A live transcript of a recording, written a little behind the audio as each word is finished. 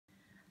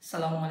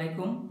আসসালামু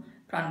আলাইকুম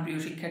প্রাণপ্রিয়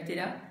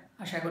শিক্ষার্থীরা,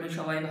 আশা করি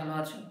সবাই ভালো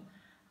আছো।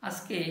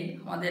 আজকে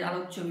আমাদের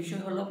আলোচ্য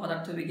বিষয় হলো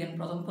পদার্থবিজ্ঞান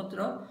প্রথম পত্র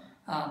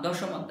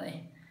দশম অধ্যায়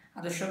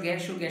আদর্শ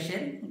গ্যাস ও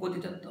গ্যাসের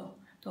গতিতত্ত্ব।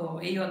 তো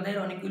এই অধ্যায়ের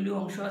অনেকগুলো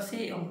অংশ আছে।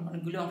 এই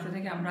অনেকগুলো অংশ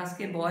থেকে আমরা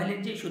আজকে বয়েলের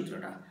যে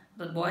সূত্রটা,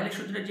 অর্থাৎ বয়েলের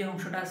সূত্রের যে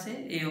অংশটা আছে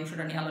এই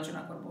অংশটা নিয়ে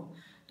আলোচনা করব।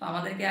 তো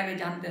আমাদেরকে আগে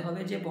জানতে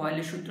হবে যে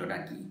বয়েলের সূত্রটা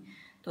কি।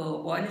 তো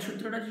বয়েলের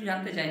সূত্রটা যদি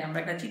জানতে চাই আমরা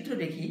একটা চিত্র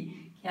দেখি,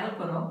 খেয়াল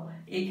করো।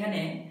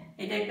 এইখানে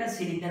এটা একটা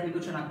সিলিন্ডার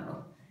বিবেচনা করো।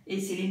 এই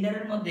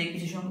সিলিন্ডারের মধ্যে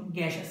কিছু সংখ্যক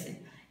গ্যাস আছে।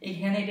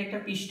 এখানে এটা একটা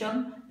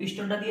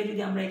পিস্টনটা দিয়ে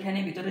যদি আমরা এখানে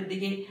ভিতরের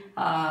দিকে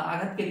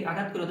আঘাত করি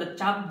অর্থাৎ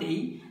চাপ দেই,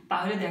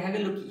 তাহলে দেখা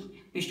গেল কি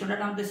পিস্টনটা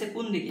নামতেছে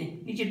কোন দিকে,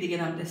 নিচের দিকে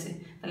নামতেছে।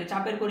 তাহলে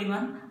চাপের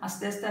পরিমাণ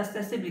আস্তে আস্তে আস্তে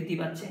আস্তে বৃদ্ধি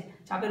পাচ্ছে।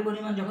 চাপের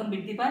পরিমাণ যখন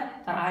বৃদ্ধি পায়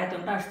তার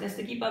আয়তনটা আস্তে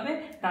আস্তে কি পাবে,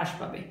 হ্রাস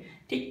পাবে।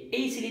 ঠিক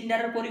এই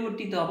সিলিন্ডারের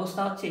পরিবর্তিত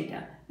অবস্থা হচ্ছে এটা।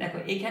 দেখো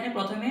এখানে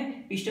প্রথমে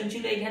পিস্টন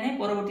ছিল এখানে,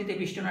 পরবর্তীতে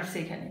পিস্টন আসছে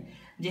এখানে।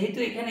 যেহেতু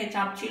এখানে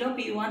চাপ ছিল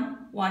P1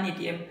 1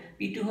 atm,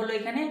 P2 হলো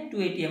এখানে 2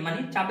 atm, মানে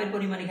চাপের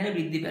পরিমাণ এখানে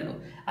বৃদ্ধি পেল।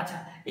 আচ্ছা,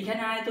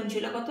 এখানে আয়তন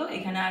ছিল কত?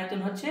 এখানে আয়তন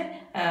হচ্ছে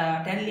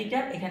 10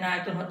 লিটার, এখানে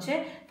আয়তন হচ্ছে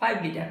 5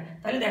 লিটার।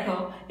 তাহলে দেখো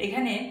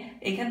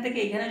এখান থেকে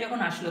এখানে যখন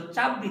আসলো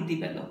চাপ বৃদ্ধি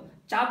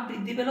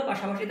পেল,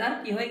 পাশাপাশি তার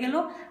কি হয়ে গেল,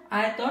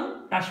 আয়তন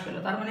হ্রাস পেল।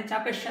 তার মানে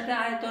চাপের সাথে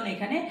আয়তন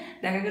এখানে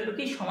দেখা গেল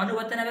কি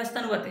সমানুপাতে না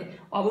ব্যস্তানুপাতে?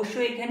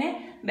 অবশ্যই এখানে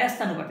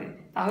ব্যস্তানুপাতে।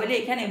 তাহলে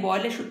এখানে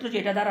বয়েলের সূত্র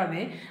যেটা দাঁড়াবে,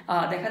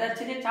 দেখা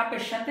যাচ্ছে যে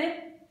চাপের সাথে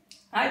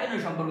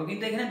আয়তনের সম্পর্ক।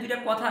 কিন্তু এখানে দুইটা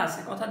কথা আছে।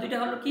 কথা দুইটা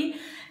হলো কি,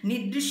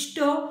 নির্দিষ্ট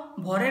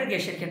ভরের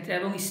গ্যাসের ক্ষেত্রে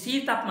এবং স্থির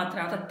তাপমাত্রা,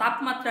 অর্থাৎ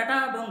তাপমাত্রাটা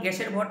এবং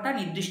গ্যাসের ভরটা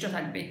নির্দিষ্ট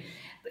থাকবে।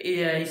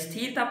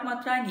 স্থির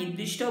তাপমাত্রায়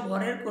নির্দিষ্ট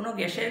ভরের কোনো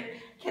গ্যাসের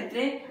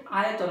ক্ষেত্রে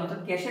আয়তন,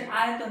 অর্থাৎ গ্যাসের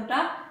আয়তনটা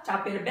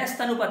চাপের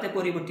ব্যস্তানুপাতে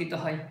পরিবর্তিত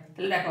হয়।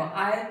 তাহলে দেখো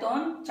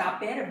আয়তন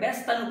চাপের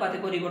ব্যস্তানুপাতে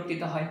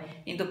পরিবর্তিত হয়,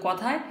 কিন্তু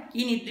কথায়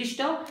কি নির্দিষ্ট?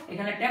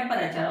 এখানে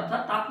টেম্পারেচার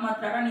অর্থাৎ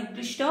তাপমাত্রাটা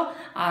নির্দিষ্ট,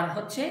 আর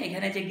হচ্ছে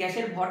এখানে যে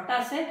গ্যাসের ভরটা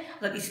আছে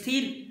অর্থাৎ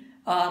স্থির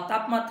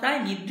তাপমাত্রায়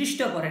নির্দিষ্ট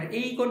ভরের,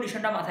 এই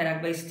কন্ডিশনটা মাথায়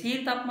রাখবে। স্থির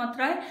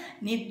তাপমাত্রায়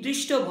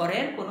নির্দিষ্ট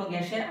ভরের কোনো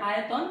গ্যাসের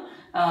আয়তন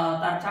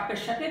তার চাপের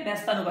সাথে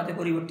ব্যস্তানুপাতে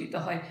পরিবর্তিত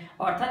হয়।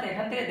 অর্থাৎ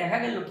এখান থেকে দেখা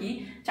গেল কি,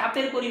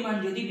 চাপের পরিমাণ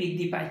যদি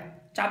বৃদ্ধি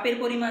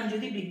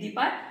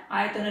পায়,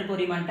 আয়তনের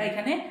পরিমাণটা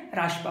এখানে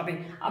হ্রাস পাবে।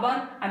 আবার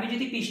আমি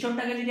যদি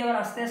পিস্টনটাকে যদি আবার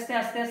আস্তে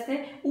আস্তে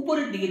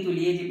উপরের দিকে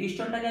তুলি, এই যে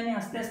পিস্টনটাকে আমি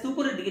আস্তে আস্তে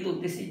উপরের দিকে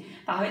তুলতেছি,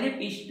 তাহলে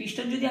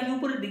পিস্টন যদি আমি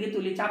উপরের দিকে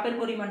তুলি চাপের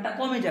পরিমাণটা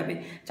কমে যাবে।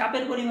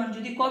 চাপের পরিমাণ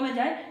যদি কমে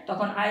যায়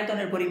তখন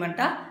আয়তনের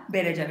পরিমাণটা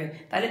বেড়ে যাবে।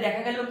 তাহলে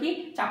দেখা গেল কি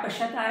চাপের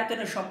সাথে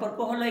আয়তনের সম্পর্ক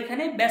হলো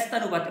এখানে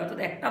ব্যস্তানুপাতে, অর্থাৎ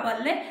একটা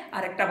বাড়লে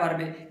আর একটা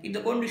বাড়বে। কিন্তু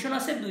কন্ডিশন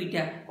আছে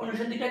দুইটা।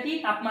 কন্ডিশন দুইটা কি?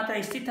 তাপমাত্রা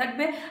স্থির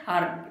থাকবে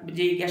আর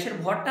যে গ্যাসের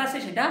ভরটা আছে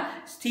সেটা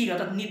স্থির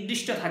অর্থাৎ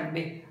নির্দিষ্ট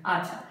থাকবে।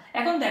 আচ্ছা,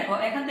 এখন দেখো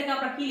এখান থেকে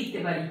আমরা কি লিখতে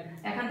পারি?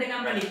 এখান থেকে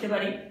আমরা লিখতে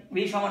পারি V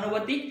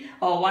সমানুপাতিক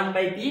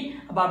 1/P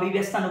বা V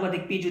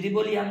ব্যস্তানুপাতিক P যদি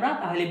বলি আমরা,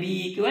 তাহলে B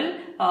ইকুয়াল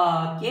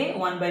K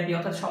 1/P,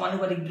 অর্থাৎ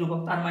সমানুপাতিক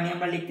ধ্রুবক। তার মানে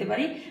আমরা লিখতে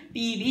পারি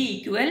PV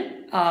ইকুয়াল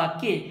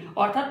K,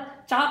 অর্থাৎ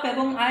চাপ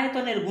এবং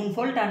আয়তনের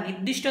গুণফলটা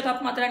নির্দিষ্ট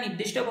তাপমাত্রা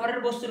নির্দিষ্ট ভরের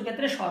বস্তুর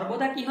ক্ষেত্রে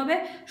সর্বদা কি হবে?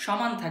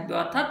 সমান থাকবে,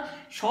 অর্থাৎ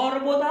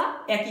সর্বদা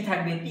একই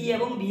থাকবে। P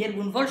এবং V এর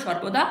গুণফল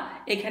সর্বদা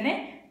এখানে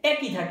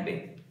একই থাকবে।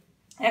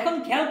 এখন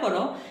খেয়াল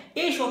করো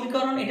এই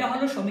সমীকরণ, এটা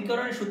হলো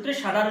সমীকরণের সূত্রের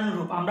সাধারণ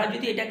রূপ। আমরা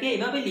যদি এটাকে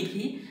এভাবে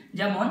লিখি,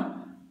 যেমন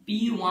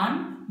P1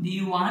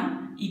 V1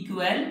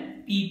 equal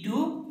P2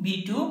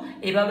 V2,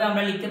 এভাবে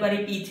আমরা লিখতে পারি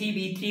P3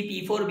 V3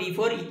 P4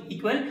 V4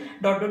 equal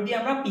dot dot দিয়ে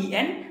আমরা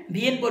PN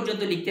VN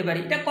পর্যন্ত লিখতে পারি।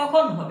 এটা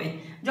কখন হবে?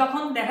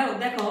 যখন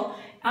দেখো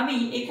আমি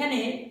এখানে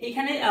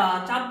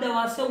চাপ দেওয়া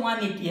আছে 1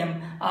 atm,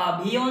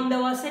 V1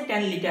 দেওয়া আছে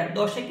 10 লিটার,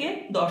 10 একে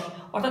 10,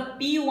 অর্থাৎ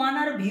P1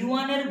 আর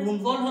V1 এর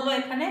গুণফল হলো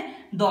এখানে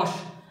 10।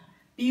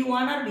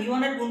 P1 আর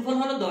V1 এর গুণফল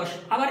হলো 10।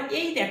 আবার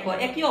এই দেখো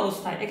একই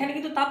অবস্থায় এখানে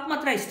কিন্তু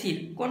তাপমাত্রা স্থির,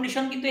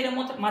 কন্ডিশন কিন্তু এর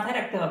মাথায়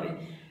রাখতে হবে।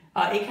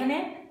 এখানে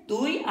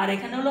 2 আর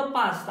এখানে হলো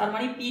 5, তার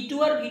মানে P2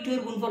 আর V2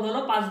 এর গুণফল হলো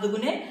 5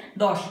 দুগুণে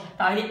 10।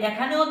 তাহলে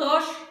এখানেও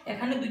 10,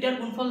 এখানে দুইটার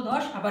গুণফল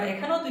 10, আবার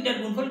এখানেও দুইটার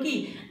গুণফল কি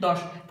 10।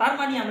 তার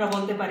মানে আমরা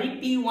বলতে পারি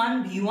P1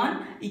 V1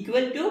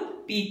 equal to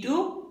P2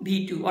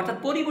 V2, অর্থাৎ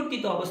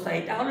পরিবর্তিত অবস্থা।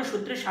 এটা হলো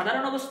সূত্রের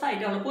সাধারণ অবস্থা,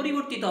 এটা হলো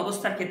পরিবর্তিত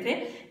অবস্থার ক্ষেত্রে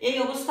এই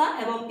অবস্থা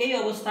এবং এই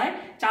অবস্থায়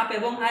চাপ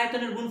এবং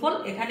আয়তনের গুণফল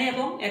এখানে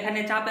এবং এখানে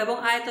চাপ এবং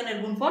আয়তনের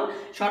গুণফল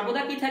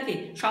সর্বদা কি থাকে?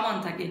 সমান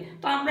থাকে।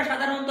 তো আমরা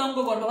সাধারণত অঙ্ক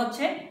করব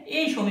হচ্ছে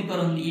এই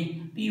সমীকরণ দিয়ে,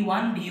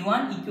 P1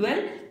 V1 equal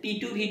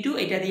P2 V2,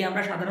 এটা দিয়ে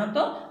আমরা সাধারণত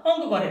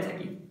অঙ্ক করে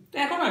থাকি। তো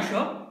এখন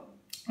আসো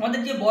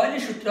আমাদের যে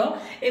বয়েলের সূত্র,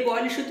 এই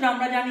বয়েলের সূত্র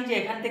আমরা জানি যে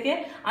এখান থেকে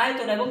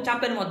আয়তন এবং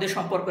চাপের মধ্যে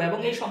সম্পর্ক, এবং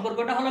এই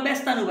সম্পর্কটা হলো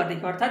ব্যস্তানুপাতিক,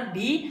 অর্থাৎ V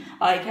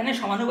এখানে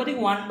সমানুপাতিক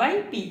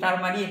 1/P। তার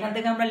মানে এখান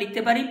থেকে আমরা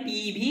লিখতে পারি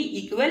PV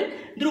ইকুয়াল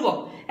ধ্রুবক।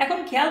 এখন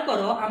খেয়াল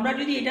করো আমরা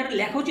যদি এটার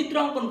লেখচিত্র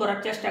অঙ্কন করার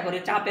চেষ্টা করি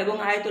চাপ এবং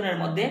আয়তনের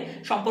মধ্যে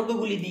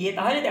সম্পর্কগুলি দিয়ে,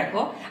 তাহলে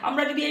দেখো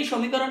আমরা যদি এই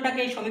সমীকরণটাকে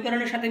এই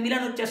সমীকরণের সাথে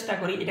মিলানোর চেষ্টা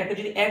করি, এটাকে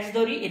যদি x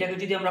ধরি, এটাকে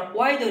যদি আমরা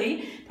y ধরি,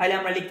 তাহলে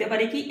আমরা লিখতে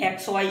পারি কি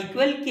xy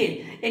ইকুয়াল K।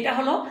 এটা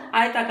হলো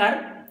আয়তাকার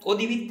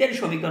অধিবৃত্তের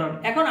সমীকরণ।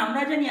 এখন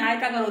আমরা জানি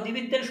আয়তাকার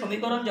অধিবৃত্তের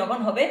সমীকরণ যখন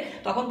হবে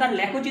তখন তার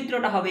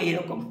লেখচিত্রটা হবে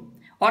এরকম,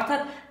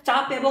 অর্থাৎ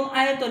চাপ এবং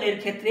আয়তনের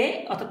ক্ষেত্রে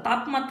অর্থাৎ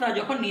তাপমাত্রা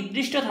যখন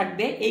নির্দিষ্ট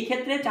থাকবে এই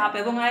ক্ষেত্রে চাপ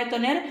এবং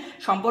আয়তনের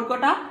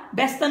সম্পর্কটা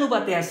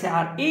ব্যস্তানুপাতে আছে।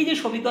 আর এই যে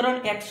সমীকরণ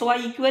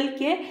xy =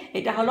 k,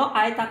 এটা হলো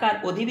আয়তাকার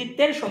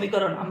অধিবৃত্তের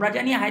সমীকরণ। আমরা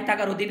জানি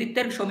আয়তাকার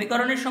অধিবৃত্তের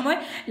সমীকরণের সময়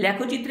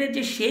লেখচিত্রের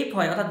যে শেপ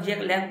হয় অর্থাৎ যে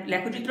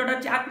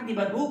লেখচিত্রটার যে আকৃতি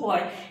বা রূপ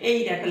হয়, এই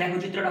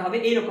লেখচিত্রটা হবে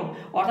এইরকম,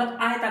 অর্থাৎ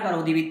আয়তাকার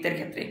অধিবৃত্তের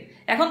ক্ষেত্রে।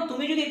 এখন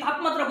তুমি যদি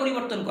তাপমাত্রা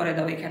পরিবর্তন করে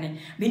দাও, এখানে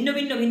ভিন্ন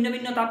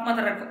ভিন্ন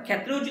তাপমাত্রার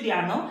ক্ষেত্রেও যদি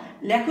আনো,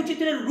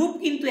 লেখচিত্রের রূপ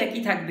কিন্তু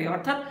একই থাকবে,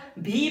 অর্থাৎ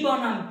ভি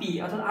বনাম পি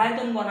অর্থাৎ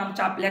আয়তন বনাম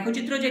চাপ।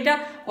 লেখচিত্র যেটা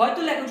হয়তো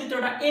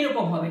লেখচিত্রটা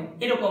এরকম হবে,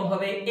 এরকম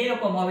হবে,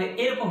 এরকম হবে,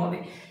 এরকম হবে,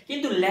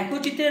 কিন্তু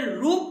লেখচিত্রের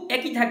রূপ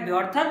একই থাকবে,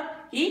 অর্থাৎ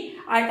কি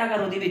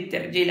আয়তাকার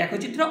অধিবৃত্তের যে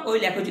লেখচিত্র ওই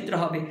লেখচিত্র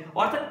হবে।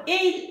 অর্থাৎ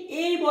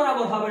এই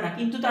বরাবর হবে না,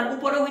 কিন্তু তার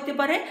উপরেও হইতে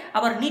পারে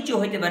আবার নিচেও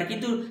হইতে পারে,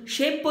 কিন্তু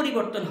শেপ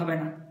পরিবর্তন হবে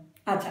না।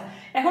 আচ্ছা,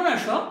 এখন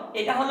আসো,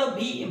 এটা হলো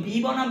ভি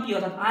বনাম পি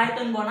অর্থাৎ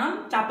আয়তন বনাম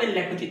চাপের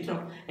লেখচিত্র।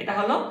 এটা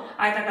হলো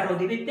আয়তাকার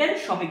অধিবৃত্তের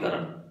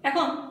সমীকরণ।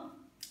 এখন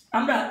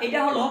আমরা এটা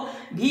হলো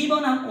ভি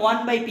বনাম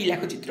 1/p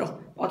লেখচিত্র,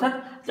 অর্থাৎ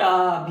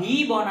ভি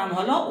বনাম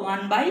হলো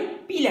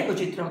 1/p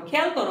লেখচিত্র।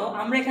 খেয়াল করো,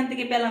 আমরা এখান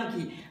থেকে পেলাম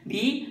কি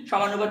ভি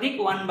সমানুপাতিক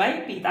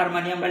 1/p, তার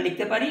মানে আমরা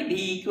লিখতে পারি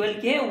ভি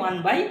 = k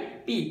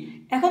 1/p।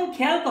 এখন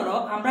খেয়াল করো,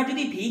 আমরা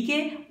যদি ভি কে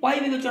y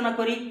বিবেচনা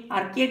করি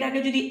আর কেটাকে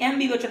যদি m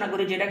বিবেচনা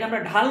করি, যেটাকে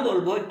আমরা ঢাল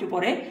বলবো একটু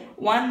পরে,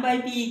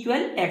 1/p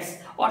 = x,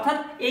 অর্থাৎ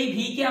এই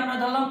ভি কে আমরা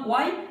ধরলাম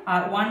y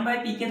আর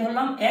 1/p কে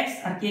ধরলাম x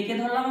আর k কে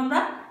ধরলাম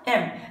আমরা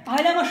m।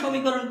 তাহলে আমার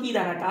সমীকরণ কি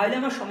দাঁড়ায়? তাহলে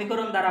আমার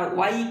সমীকরণ দাঁড়ায়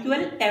y =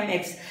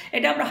 mx।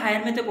 এটা আমরা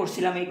হায়ার ম্যাথে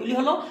পড়ছিলাম, এগুলি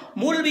হলো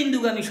মূল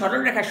বিন্দুগামী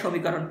সরল রেখার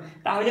সমীকরণ।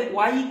 তাহলে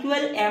y =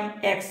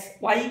 mx,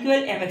 y =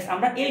 mx।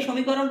 আমরা এই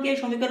সমীকরণকে এই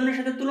সমীকরণের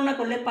সাথে তুলনা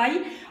করলে পাই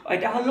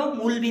এটা হলো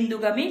মূল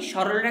বিন্দুগামী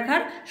সরল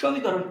রেখার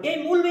সমীকরণ। এই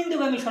মূল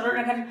বিন্দুগামী সরল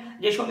রেখার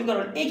যে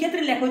সমীকরণ, এই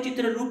ক্ষেত্রে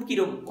লেখচিত্রের রূপ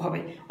কিরকম হবে?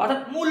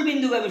 অর্থাৎ মূল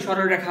বিন্দুগামী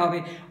সরল রেখা হবে,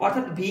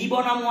 অর্থাৎ v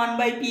বনাম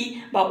 1/p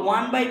বা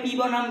 1/p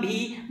বনাম v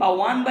বা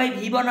 1/v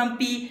বনাম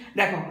p।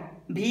 দেখো,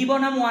 v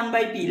বনাম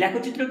 1/p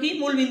লেখচিত্র কি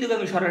মূল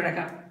বিন্দুগামী সরল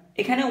রেখা,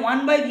 এখানে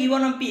 1/v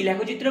বনাম p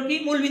লেখচিত্র কি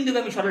মূল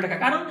বিন্দুগামী সরল রেখা,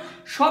 কারণ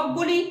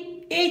সবগুলি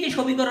এই যে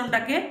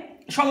সমীকরণটাকে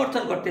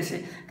সমর্থন করতেছে।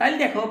 তাহলে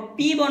দেখো, p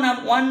বনাম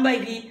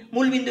 1/v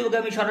মূল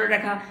বিন্দুগামী সরল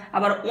রেখা,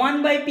 আবার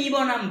 1/p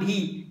বনাম v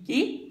কি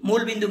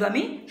মূল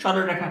বিন্দুগামী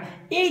সরল রেখা।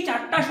 এই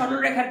চারটা সরল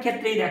রেখার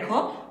ক্ষেত্রেই দেখো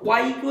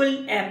y =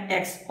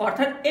 mx,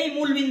 অর্থাৎ এই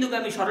মূল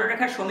বিন্দুগামী সরল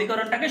রেখার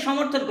সমীকরণটাকে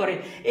সমর্থন করে।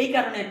 এই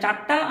কারণে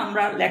চারটা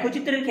আমরা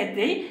লেখচিত্রের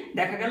ক্ষেত্রেই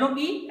দেখা গেল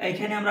কি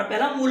এখানে আমরা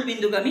পেলাম মূল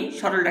বিন্দুগামী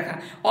সরল রেখা।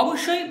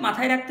 অবশ্যই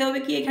মাথায় রাখতে হবে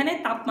কি এখানে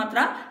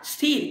তাপমাত্রা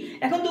স্থির।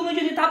 এখন তুমি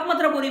যদি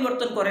তাপমাত্রা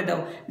পরিবর্তন করে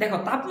দাও, দেখো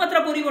তাপমাত্রা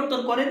পরিবর্তন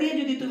করে দিয়ে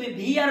যদি তুমি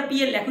v আর p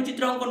এর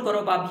লেখচিত্র অঙ্কন করো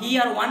বা v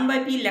আর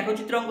 1/p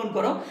লেখচিত্র অঙ্কন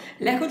করো,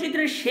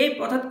 লেখচিত্রের শেপ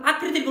অর্থাৎ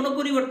আকৃতির কোনো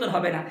পরিবর্তন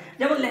হবে না।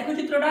 যেমন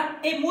লেখচিত্রটা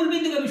এই মূল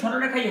বিন্দুগামী সরল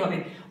রেখাই হবে,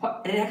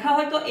 রেখা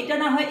হয়তো এটা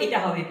না হয় এটা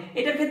হবে,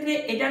 এটার ক্ষেত্রে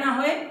এটা না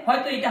হয়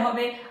হয়তো এটা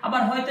হবে,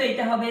 আবার হয়তো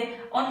এটা হবে,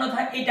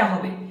 অন্যথায় এটা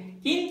হবে,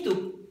 কিন্তু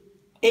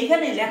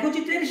এইখানে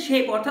লেখচিত্রের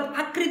শেপ অর্থাৎ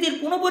আকৃতির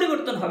কোনো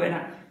পরিবর্তন হবে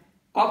না।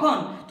 কখন?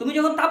 তুমি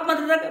যখন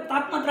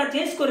তাপমাত্রা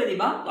চেঞ্জ করে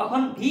দিবা,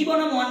 তখন v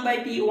বনাম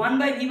 1/p,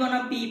 1/v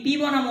বনাম p, p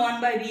বনাম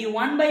 1/v,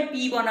 1/p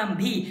বনাম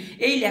v,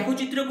 এই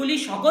লেখচিত্রগুলি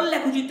সকল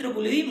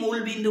লেখচিত্রগুলি মূল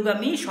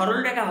বিন্দুগামী সরল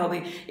রেখা হবে।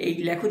 এই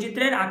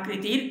লেখচিত্রের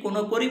আকৃতির কোনো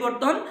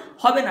পরিবর্তন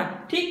হবে না।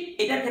 ঠিক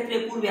এটার ক্ষেত্রে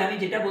পূর্বে আমি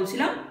যেটা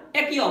বলছিলাম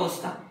একই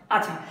অবস্থা।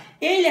 আচ্ছা,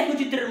 এই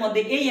লেখচিত্রের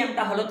মধ্যে এই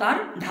এমটা হলো তার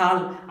ঢাল।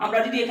 আমরা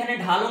যদি এখানে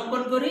ঢাল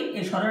অঙ্কন করি,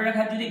 এই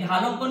সরলরেখার যদি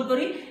ঢাল অঙ্কন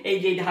করি, এই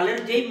যে ঢালের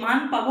যেই মান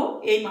পাবো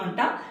এই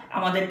মানটা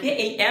আমাদেরকে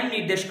এই এম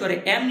নির্দেশ করে।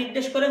 এম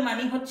নির্দেশ করে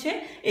মানে হচ্ছে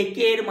এই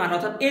কে এর মান,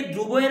 অর্থাৎ এই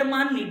ধ্রুব এর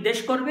মান নির্দেশ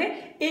করবে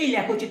এই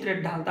লেখচিত্রের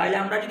ঢাল। তাহলে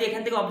আমরা যদি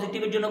এখান থেকে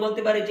অবজেক্টিভের জন্য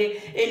বলতে পারি যে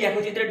এই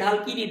লেখচিত্রের ঢাল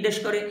কি নির্দেশ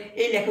করে?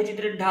 এই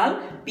লেখচিত্রের ঢাল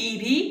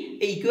পিভি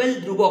ইকুয়াল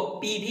ধ্রুবক,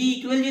 পিভি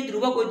ইকুয়াল যে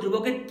ধ্রুবক, ওই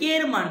ধ্রুবকের কে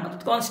এর মান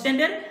অর্থাৎ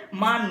কনস্ট্যান্টের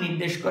মান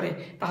নির্দেশ করে।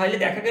 তাহলে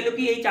দেখা গেল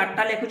কি এই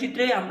চারটা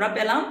লেখচিত্রে আমরা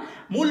পেলাম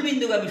মূল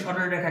বিন্দুগামী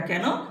সরল রেখা।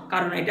 কেন?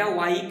 কারণ এটা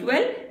y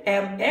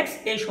 = mx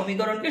এই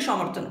সমীকরণকে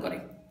সমর্থন করে।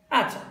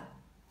 আচ্ছা,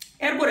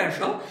 এরপরে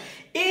আসো,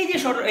 এই যে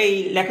এই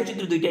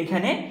লেখচিত্র দুইটা,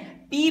 এখানে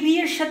পিভি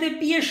এর সাথে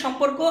p এর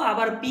সম্পর্ক,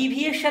 আবার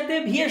পিভি এর সাথে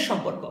v এর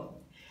সম্পর্ক।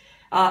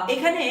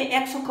 এখানে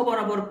x অক্ষ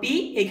বরাবর p,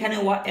 এখানে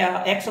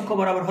x অক্ষ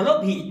বরাবর হলো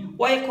v,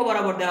 y অক্ষ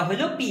বরাবর দেওয়া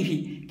হলো পিভি।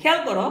 খেয়াল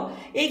করো,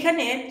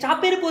 এইখানে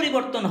চাপের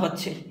পরিবর্তন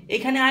হচ্ছে,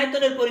 এখানে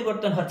আয়তনের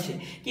পরিবর্তন হচ্ছে,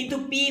 কিন্তু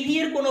পিভি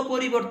এর কোনো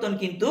পরিবর্তন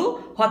কিন্তু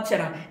হচ্ছে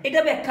না। এটা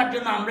ব্যাখ্যার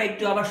জন্য আমরা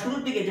একটু আবার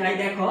শুরুর দিকে যাই।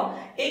 দেখো,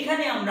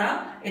 এইখানে আমরা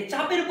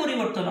চাপের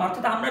পরিবর্তন,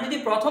 অর্থাৎ আমরা যদি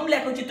প্রথম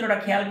লেখচিত্রটা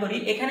খেয়াল করি,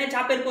 এখানে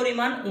চাপের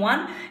পরিমাণ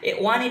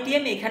 1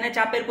 atm, এখানে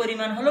চাপের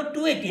পরিমাণ হলো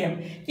 2 atm,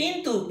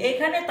 কিন্তু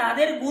এখানে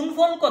তাদের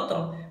গুণফল কত?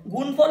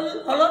 গুণফল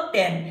হলো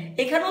 10।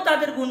 এখানেও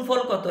তাদের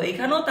গুণফল কত?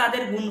 এখানেও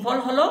তাদের গুণফল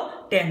হলো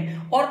 10।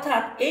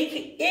 অর্থাৎ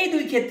এই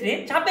দুই ক্ষেত্রে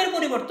চাপের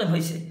পরিবর্তন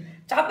হয়েছে,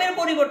 চাপের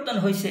পরিবর্তন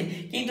হয়েছে,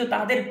 কিন্তু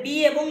তাদের পি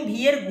এবং ভি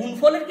এর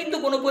গুণফলের কিন্তু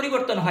কোনো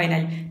পরিবর্তন হয়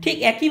নাই। ঠিক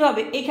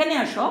একইভাবে এখানে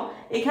আসো,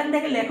 এখান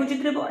থেকে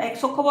লেখচিত্রে x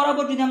অক্ষ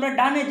বরাবর যদি আমরা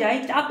ডানে যাই,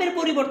 চাপের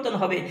পরিবর্তন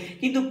হবে,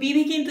 কিন্তু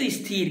পিভি কিন্তু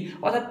স্থির,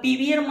 অর্থাৎ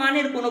পিভি এর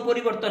মানের কোনো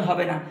পরিবর্তন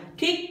হবে না।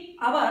 ঠিক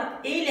আবার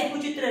এই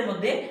লেখচিত্রের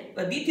মধ্যে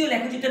দ্বিতীয়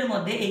লেখচিত্রের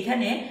মধ্যে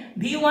এখানে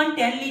V1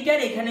 10 লিটার,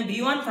 এখানে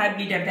V1 5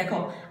 লিটার। দেখো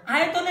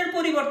আয়তনের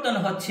পরিবর্তন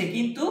হচ্ছে,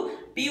 কিন্তু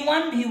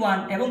P1 V1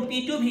 এবং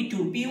P2 V2,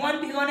 P1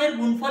 V1 এর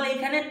গুণফল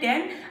এখানে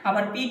 10,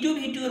 আবার P2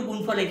 V2 এর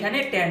গুণফল এখানে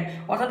 10,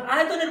 অর্থাৎ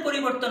আয়তনের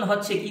পরিবর্তন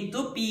হচ্ছে কিন্তু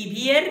PV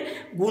এর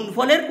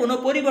গুণফলের কোনো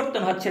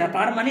পরিবর্তন হচ্ছে না।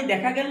 তার মানে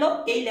দেখা গেল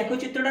এই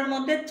লেখচিত্রটার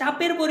মধ্যে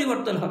চাপের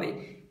পরিবর্তন হবে।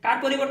 কার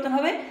পরিবর্তন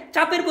হবে?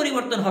 চাপের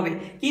পরিবর্তন হবে,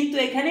 কিন্তু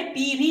এখানে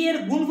PV এর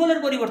গুণফলের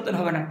পরিবর্তন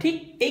হবে না। ঠিক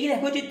এই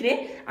লেখচিত্রে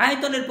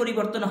আয়তনের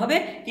পরিবর্তন হবে,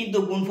 কিন্তু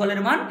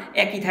গুণফলের মান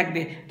একই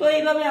থাকবে। তো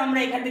এইভাবে আমরা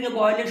এখান থেকে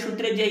বয়েলের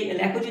সূত্রে যে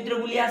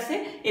লেখচিত্রগুলি আছে,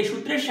 এই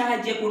সূত্রের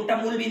সাহায্যে কোনটা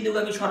মূল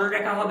বিন্দুগামী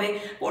সরলরেখা হবে,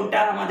 কোনটা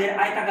আমাদের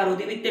আয়তাকার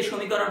অধিবৃত্তের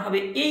সমীকরণ হবে,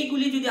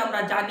 এইগুলি যদি আমরা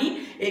জানি,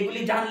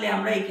 এইগুলি জানলে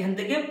আমরা এখান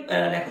থেকে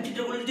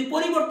লেখচিত্রগুলি যদি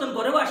পরিবর্তন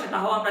করেও আসে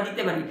তাও আমরা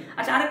দিতে পারি।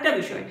 আচ্ছা, আরেকটা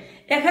বিষয়,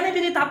 এখানে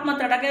যদি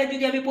তাপমাত্রাটাকে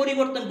যদি আমি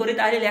পরিবর্তন করি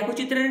তাহলে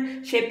লেখচিত্রের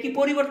শেপ কি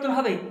পরিবর্তন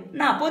হবে?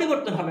 না,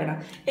 পরিবর্তন হবে না।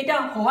 এটা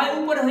হয়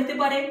উপরে হইতে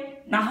পারে,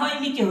 না হয়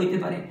নিচে হইতে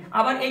পারে,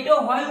 আবার এটাও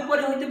হয়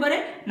উপরে হইতে পারে,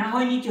 না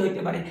হয় নিচে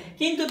হইতে পারে,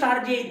 কিন্তু তার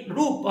যে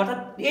রূপ, অর্থাৎ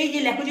এই যে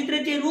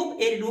লেখচিত্রের যে রূপ,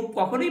 এই রূপ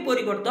কখনোই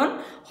পরিবর্তন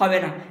হবে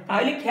না।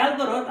 তাহলে খেয়াল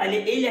করো, তাহলে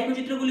এই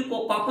লেখচিত্রগুলি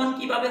কখন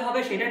কিভাবে হবে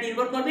সেটা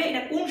নির্ভর করবে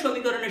এটা কোন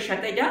সমীকরণের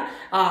সাথে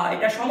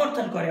এটা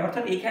সমর্থন করে।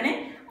 অর্থাৎ এখানে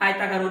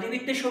আয়তাকার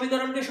অধিবৃত্তের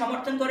সমীকরণকে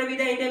সমর্থন করে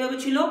বিধায় এটা এভাবে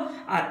ছিল,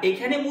 আর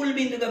এখানে মূল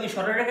বিন্দুগামী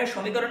সরলরেখার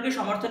সমীকরণকে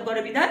সমর্থন করে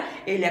বিধায়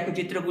এই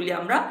লেখচিত্রগুলি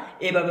আমরা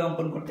এভাবে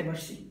অঙ্কন করতে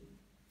পারছি।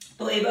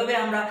 তো এইভাবে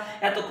আমরা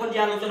এতক্ষণ যে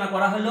আলোচনা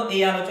করা হলো,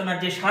 এই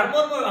আলোচনার যে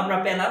সারমর্ম আমরা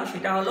পেলাম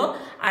সেটা হলো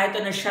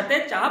আয়তনের সাথে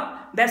চাপ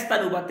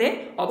ব্যস্তানুপাতে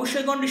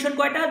অবশ্যই কন্ডিশন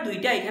কয়টা?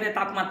 দুইটা। এখানে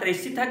তাপমাত্রা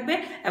স্থির থাকবে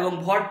এবং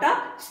ভরটা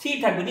স্থির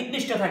থাকবে,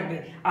 নির্দিষ্ট থাকবে।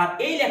 আর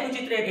এই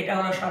লেখচিত্রের এটা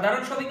হলো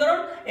সাধারণ সমীকরণ।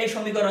 এই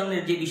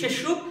সমীকরণের যে বিশেষ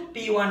রূপ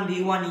P1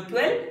 V1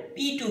 equal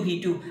P2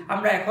 V2,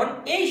 আমরা এখন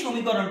এই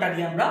সমীকরণটা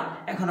দিয়ে আমরা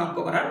এখন অঙ্ক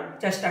করার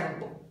চেষ্টা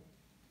করব।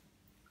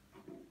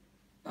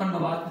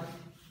 ধন্যবাদ।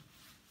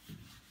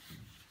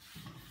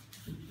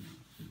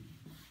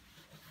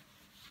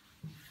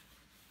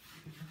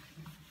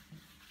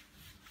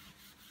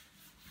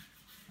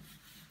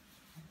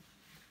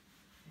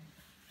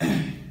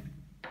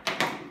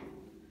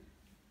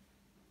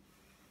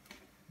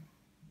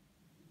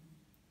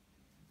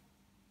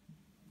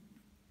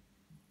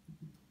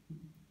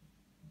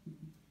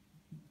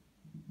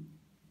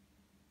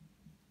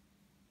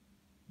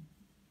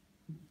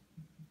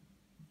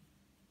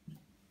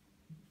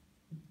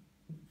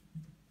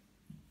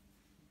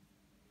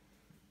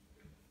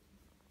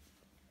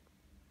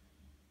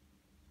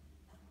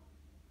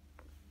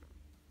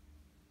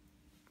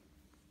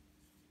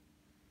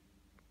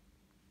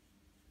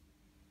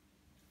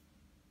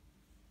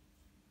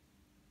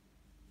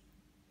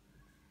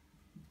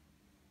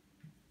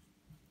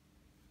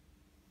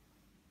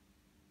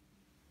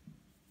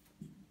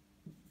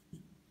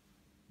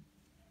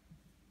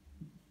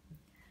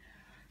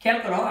 খেয়াল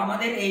করো,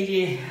 আমাদের এই যে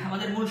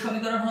আমাদের মূল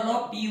সমীকরণ হলো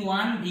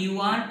P1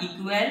 V1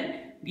 equal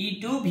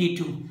P2 V2।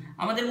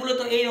 আমাদের মূলত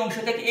এই অংশ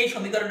থেকে, এই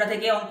সমীকরণটা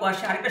থেকে অঙ্ক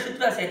আসে। আরেকটা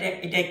সূত্র আছে,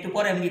 এটা একটু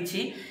পরে আমি দিচ্ছি।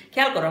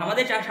 খেয়াল করো,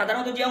 আমাদের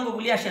সাধারণত যে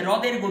অঙ্কগুলি আসে,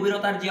 হ্রদের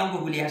গভীরতার যে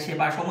অঙ্কগুলি আসে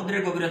বা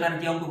সমুদ্রের গভীরতার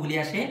যে অঙ্কগুলি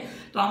আসে,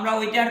 তো আমরা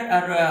ওইটার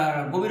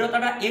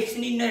গভীরতাটা x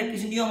নির্ণয়ের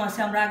কিছু নিয়ম আছে।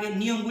 আমরা আগে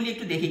নিয়মগুলি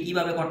একটু দেখি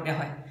কিভাবে করতে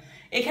হয়।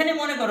 এখানে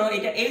মনে করো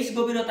এটা h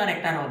গভীরতার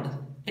একটা হ্রদ,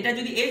 এটা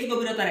যদি h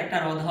গভীরতার একটা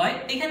হ্রদ হয়,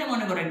 এখানে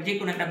মনে করেন যে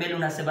কোনো একটা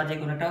বেলুন আছে বা যে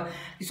কোনো একটা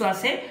কিছু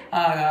আছে।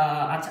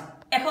 আচ্ছা,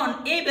 এখন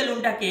এই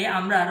বেলুনটাকে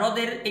আমরা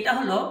হ্রদের, এটা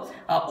হলো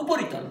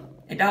উপরিতল,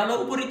 এটা হলো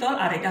উপরিতল,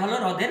 আর এটা হলো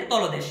হ্রদের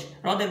তলদেশ।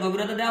 হ্রদের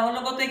গভীরতা দেওয়া হলো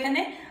কত?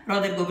 এখানে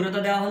হ্রদের গভীরতা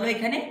দেওয়া হলো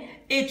এখানে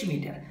h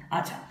মিটার।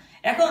 আচ্ছা,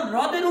 এখন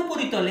হ্রদের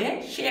উপরিতলে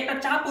সে একটা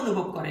চাপ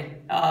অনুভব করে,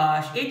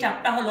 এই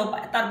চাপটা হলো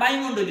তার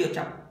বায়ুমণ্ডলীয়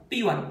চাপ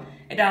P1,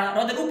 এটা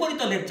হ্রদের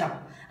উপরিতলের চাপ।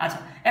 আচ্ছা,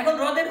 এখন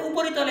হ্রদের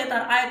উপরিতলে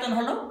তার আয়তন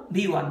হলো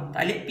V1,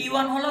 তাহলে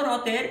P1 হলো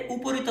হ্রদের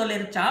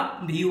উপরিতলের চাপ,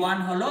 V1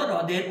 হলো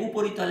হ্রদের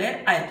উপরিতলের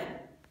আয়তন।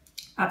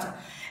 আচ্ছা,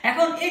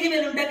 এখন এই যে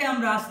বেলুনটাকে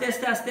আমরা আস্তে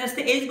আস্তে আস্তে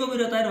আস্তে h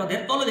গভীরতায়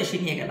হ্রদের তলদেশে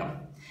নিয়ে গেলাম।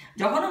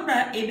 যখন আমরা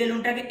এই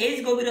বেলুনটাকে h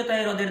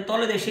গভীরতায় হ্রদের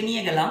তলদেশে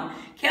নিয়ে গেলাম,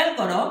 খেয়াল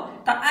করো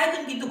তার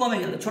আয়তন কিন্তু কমে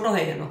গেল, ছোট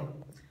হয়ে গেল।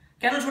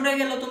 কেন ছোট হয়ে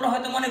গেল? তোমরা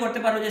হয়তো মনে করতে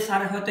পারো যে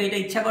স্যার হয়তো এটা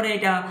ইচ্ছা করে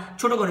এটা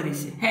ছোট করে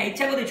দিছি। হ্যাঁ,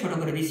 ইচ্ছা করে ছোট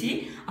করে দিছি।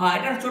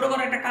 এটা ছোট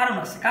করার একটা কারণ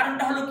আছে।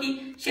 কারণটা হলো কি,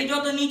 সে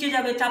যত নিচে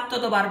যাবে চাপ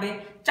তত বাড়বে,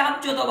 চাপ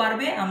যত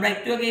বাড়বে, আমরা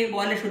একটু আগে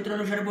বয়েলের সূত্র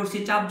অনুসারে পড়ছি,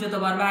 চাপ যত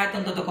বাড়বে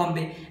আয়তন তত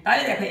কমবে। তাই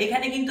দেখো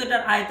এখানে কিন্তু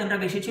এটার আয়তনটা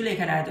বেশি ছিল,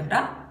 এখানে আয়তনটা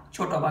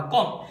ছোট বা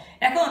কম।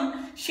 এখন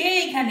সে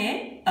এখানে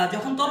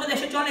যখন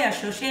তলদেশে চলে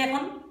আসলো, সে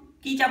এখন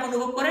কি চাপ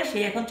অনুভব করে? সে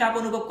এখন চাপ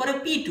অনুভব করে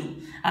P2।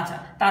 আচ্ছা,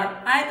 তার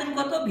আয়তন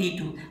কত? V2।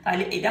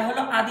 তাহলে এটা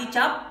হলো আদি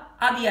চাপ,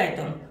 আদি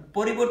আয়তন,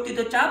 পরিবর্তিত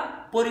চাপ,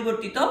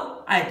 পরিবর্তিত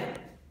আয়তন।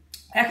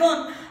 এখন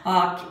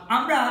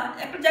আমরা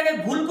একটা জায়গায়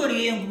ভুল করি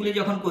এই অঙ্কগুলি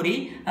যখন করি,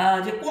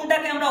 যে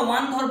কোনটাকে আমরা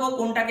 1 ধরবো,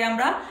 কোনটাকে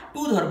আমরা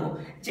 2 ধরবো।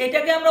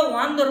 যেটাকে আমরা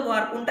 1 ধরবো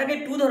আর কোনটাকে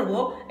 2 ধরবো,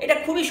 এটা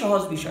খুবই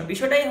সহজ বিষয়।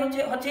 বিষয়টাই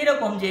হচ্ছে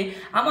এরকম যে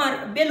আমার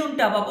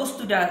বেলুনটা বা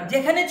বস্তুটা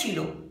যেখানে ছিল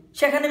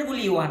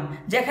সেখানেরগুলি 1,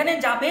 যেখানে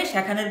যাবে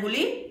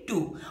সেখানেরগুলি 2,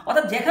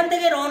 অর্থাৎ যেখান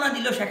থেকে রওনা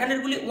দিল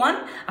সেখানেরগুলি 1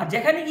 আর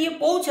যেখানে গিয়ে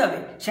পৌঁছাবে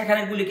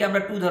সেখানেরগুলিকে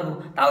আমরা 2 ধরবো,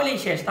 তাহলেই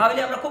শেষ। তাহলে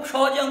আমরা খুব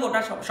সহজে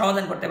অঙ্কটা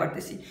সমাধান করতে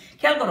পারতেছি।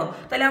 খেয়াল করো,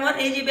 তাহলে আমার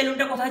এই যে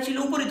বেলুনটা কোথায় ছিল,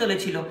 উপরিতলে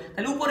ছিল,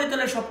 তাহলে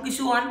উপরিতলে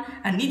সবকিছু 1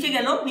 আর নিচে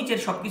গেল নিচের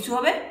সবকিছু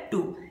হবে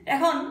 2।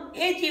 এখন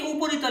এই যে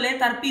উপরিতলে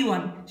তার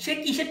P1 সে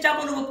কিসের চাপ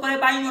অনুভব করে,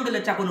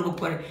 বায়ুমণ্ডলের চাপ অনুভব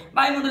করে।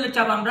 বায়ুমণ্ডলের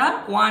চাপ আমরা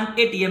 1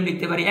 atm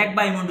লিখতে পারি, এক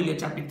বায়ুমণ্ডলীয়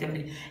চাপ লিখতে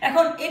পারি।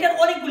 এখন এটার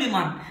অনেকগুলি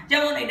মান,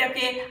 যেমন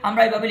এটাকে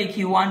আমরা এভাবে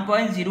লিখি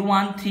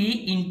 1.013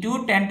 ×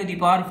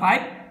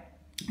 10⁵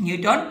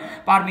 নিউটন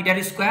পার মিটার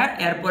স্কোয়ার।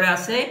 এরপরে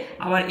আছে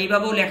আবার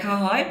এইভাবেও লেখা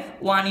হয়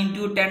 1 ×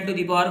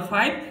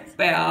 10⁵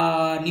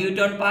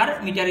 নিউটন পার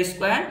মিটার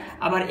স্কোয়ার।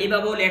 আবার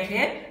এইভাবেও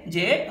লেখে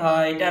যে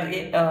এটার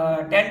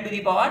 10⁵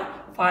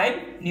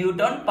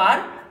 নিউটন পার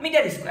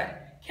মিটার স্কোয়ার।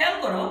 খেয়াল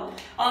করো,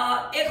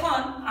 এখন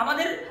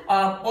আমাদের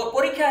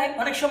পরীক্ষায়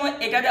অনেক সময়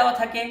এটা দেওয়া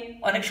থাকে,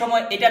 অনেক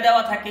সময় এটা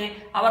দেওয়া থাকে,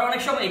 আবার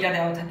অনেক সময় এটা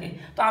দেওয়া থাকে।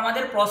 তো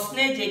আমাদের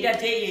প্রশ্নে যেটা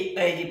যে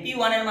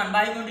P1 এর মান,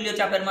 বায়ুমণ্ডলীয়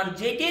চাপের মান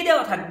যেটাই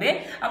দেওয়া থাকবে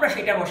আমরা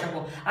সেটা বসাবো।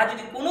 আর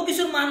যদি কোনো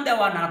কিছুর মান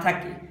দেওয়া না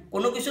থাকে,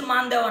 কোনো কিছুর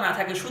মান দেওয়া না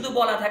থাকে, শুধু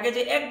বলা থাকে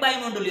যে এক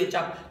বায়ুমণ্ডলীয়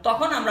চাপ,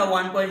 তখন আমরা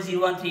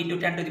 1.013 ×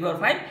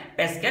 10⁵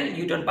 Pascal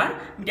Newton per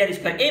metre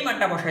square এই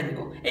মানটা বসাই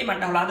দেবো। এই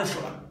মানটা হলো আদর্শ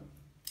মান।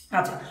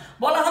 আচ্ছা,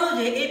 বলা হলো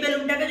যে এই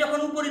বেলুনটাকে যখন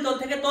উপরিতল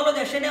থেকে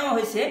তলদেশে নেওয়া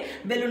হয়েছে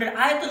বেলুনের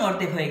আয়তন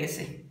অর্ধেক হয়ে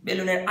গেছে,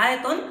 বেলুনের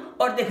আয়তন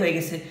অর্ধেক হয়ে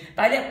গেছে।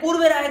 তাহলে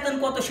পূর্বের আয়তন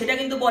কত সেটা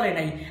কিন্তু বলে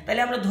নাই।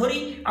 তাহলে আমরা ধরি,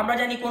 আমরা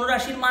জানি কোনো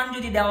রাশির মান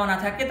যদি দেওয়া না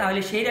থাকে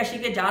তাহলে সেই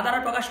রাশিকে যা দ্বারা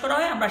প্রকাশ করা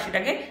হয় আমরা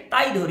সেটাকে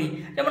তাই ধরি।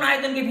 যেমন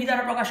আয়তনকে ভি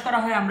দ্বারা প্রকাশ করা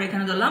হয়, আমরা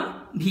এখানে ধরলাম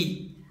ভি।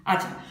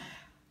 আচ্ছা,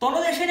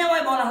 তলদেশে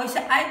নেওয়ায় বলা হয়েছে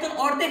আয়তন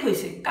অর্ধেক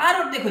হয়েছে। কার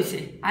অর্ধেক হয়েছে?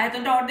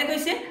 আয়তনটা অর্ধেক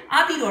হয়েছে,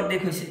 আদির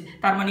অর্ধেক হয়েছে।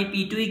 তার মানে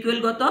P2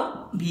 = কত?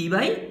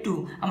 V/2।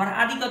 আমার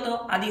আদি কত?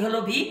 আদি হলো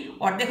V,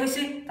 অর্ধেক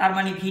হয়েছে, তার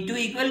মানে V2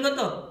 = কত?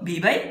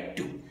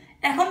 V/2।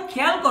 এখন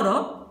খেয়াল করো,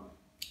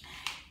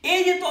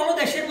 এই যে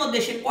তলদেশের মধ্যে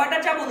সে কয়টা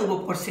চাপ অনুভব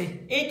করছে?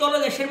 এই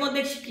তলদেশের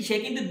মধ্যে সে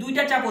কিন্তু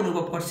দুইটা চাপ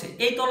অনুভব করছে।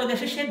 এই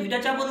তলদেশে সে দুইটা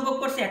চাপ অনুভব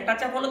করছে। একটা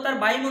চাপ হলো তার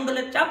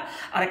বায়ুমণ্ডলের চাপ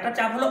আর একটা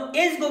চাপ হলো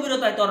H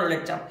গভীরতায়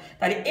তরলের চাপ।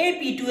 তাহলে এই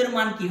P2 এর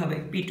মান কি হবে?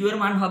 P2 এর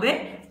মান হবে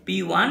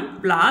P1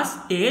 +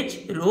 H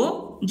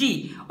ρg।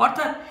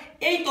 অর্থাৎ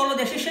এই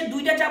তলদেশে সে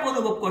দুইটা চাপ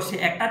অনুভব করছে।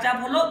 একটা চাপ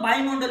হলো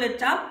বায়ুমণ্ডলের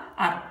চাপ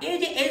আর এই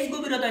যে H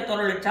গভীরতায়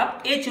তরলের চাপ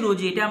H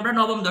ρg। এটা আমরা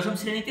নবম দশম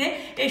শ্রেণীতে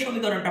এই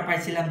সমীকরণটা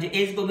পাইছিলাম যে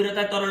H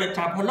গভীরতায় তরলের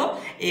চাপ হলো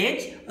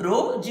H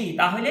ρg।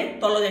 তাহলে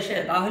তলদেশে,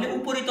 তাহলে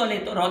উপরিতলে,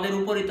 হ্রদের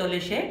উপরিতলে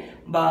সে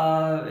বা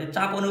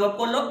চাপ অনুভব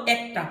করলো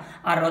একটা,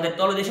 আর হ্রদের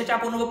তলদেশে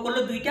চাপ অনুভব করলো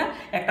দুইটা।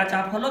 একটা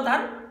চাপ হলো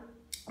তার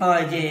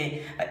যে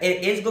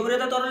H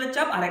গভীরতা তরলের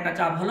চাপ আর একটা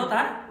চাপ হলো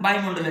তার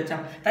বায়ুমণ্ডলের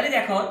চাপ। তাহলে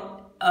দেখো,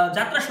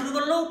 যাত্রা শুরু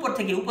করলো উপর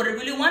থেকে, উপরের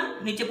গুলি 1,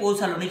 নিচে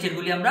পৌঁছালো, নিচের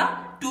গুলি আমরা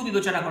 2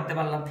 বিবেচনা করতে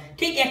পারলাম।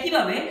 ঠিক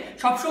একইভাবে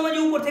সবসময়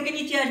যে উপর থেকে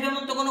নিচে আসবে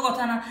এমন তো কোনো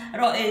কথা না।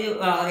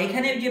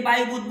 এখানে যে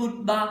বায়ু বুদবুদ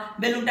বা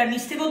বেলুনটা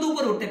নিচ থেকেও তো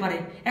উপরে উঠতে পারে।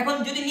 এখন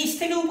যদি নিচ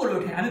থেকে উপরে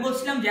ওঠে, আমি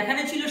বলছিলাম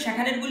যেখানে ছিল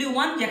সেখানের গুলি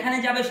 1, যেখানে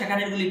যাবে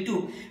সেখানের গুলি 2।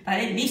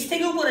 তাহলে নিচ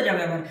থেকে উপরে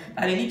যাবে আবার,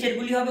 তাহলে নিচের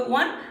গুলি হবে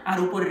 1 আর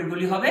উপরের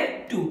গুলি হবে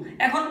 2।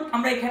 এখন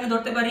আমরা এখানে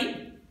ধরতে পারি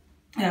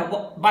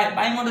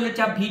বায়ুমণ্ডলের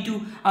চাপ P2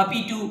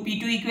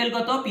 =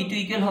 কত? P2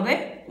 = হবে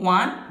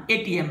 1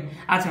 atm।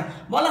 আচ্ছা,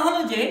 বলা হলো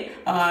যে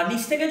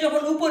নিচ থেকে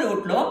যখন উপরে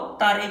উঠলো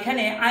তার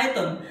এখানে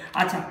আয়তন।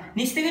 আচ্ছা,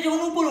 নিচ থেকে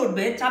যখন উপরে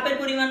উঠবে চাপের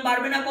পরিমাণ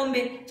বাড়বে না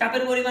কমবে?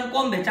 চাপের পরিমাণ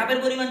কমবে। চাপের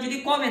পরিমাণ যদি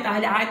কমে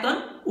তাহলে আয়তন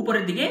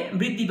উপরের দিকে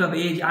বৃদ্ধি পাবে।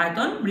 এই যে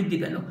আয়তন বৃদ্ধি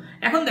পেল।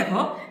 এখন দেখো,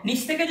 নিচ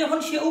থেকে যখন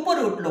সে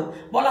উপরে উঠলো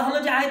বলা হলো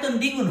যে আয়তন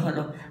দ্বিগুণ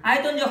হলো।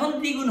 আয়তন যখন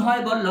দ্বিগুণ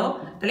হয় বললো,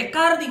 তাহলে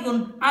কার দ্বিগুণ?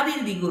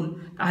 আদির দ্বিগুণ।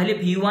 তাহলে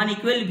V1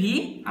 = V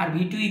আর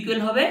V2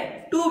 = হবে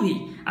 2V।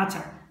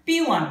 আচ্ছা,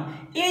 P1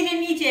 এই যে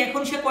নিচে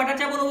এখন সে কয়টা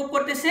চাপ অনুভব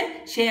করতেছে?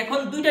 সে এখন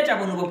দুইটা চাপ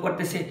অনুভব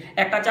করতেছে।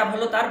 একটা চাপ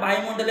হলো তার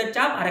বায়ুমণ্ডলের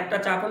চাপ আর একটা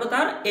চাপ হলো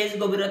তার H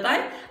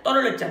গভীরতায়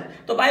তরলের চাপ।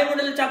 তো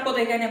বায়ুমণ্ডলের চাপ কত?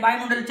 এখানে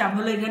বায়ুমণ্ডলের চাপ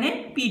হলো এখানে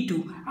P2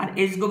 আর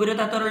H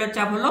গভীরতায় তরলের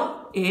চাপ হলো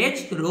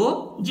H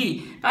ρg।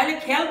 তাহলে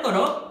খেয়াল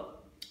করো,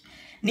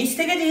 নিচ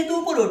থেকে যেহেতু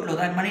উপরে উঠলো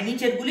তার মানে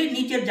নিচের গুলি,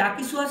 নিচের যা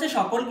কিছু আছে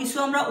সকল কিছু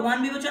আমরা 1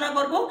 বিবেচনা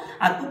করব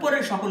আর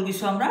উপরের সকল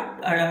কিছু আমরা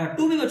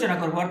 2 বিবেচনা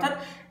করব। অর্থাৎ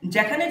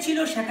যেখানে ছিল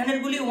সেখানের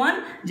গুলি 1,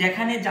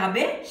 যেখানে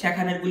যাবে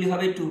সেখানের গুলি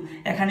হবে 2।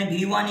 এখানে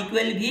V1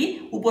 = V,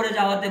 উপরে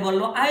যাওয়াতে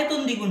বললো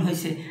আয়তন দ্বিগুণ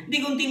হয়েছে।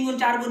 দ্বিগুণ, 3 গুণ,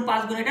 4 গুণ,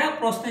 5 গুণ, এটা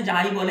প্রশ্নে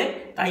যাই বলে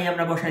তাই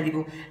আমরা বসাই দিব।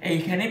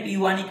 এইখানে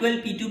P1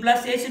 = P2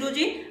 + H ρg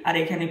আর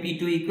এখানে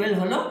P2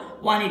 = হলো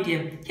 1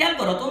 atm। খেয়াল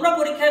করো, তোমরা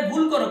পরীক্ষায়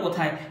ভুল করো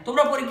কোথায়?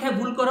 তোমরা পরীক্ষায়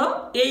ভুল করো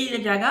এই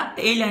জায়গা,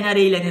 এই লাইন আর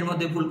এই লাইনের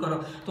মধ্যে ভুল করো।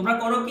 তোমরা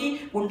করো কি,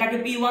 কোনটাকে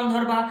P1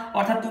 ধরবা,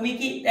 অর্থাৎ তুমি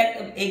কি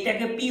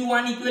এইটাকে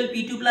P1 =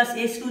 P2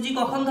 + H ρg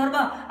কখন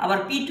ধরবা, আবার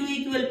P2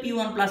 =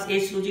 P1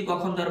 + H ρg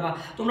কখন ধরবা?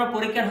 তোমরা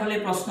পরীক্ষার হলে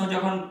প্রশ্ন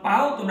যখন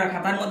পাও তোমরা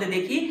খাতার মধ্যে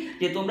দেখি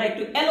যে তোমরা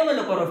একটু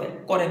এলোমেলো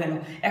করে ফেলো।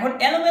 এখন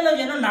এলোমেলো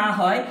যেন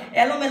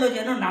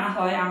না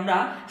হয়, আমরা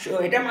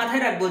এটা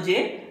মাথায় রাখবো যে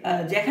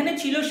যেখানে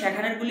ছিল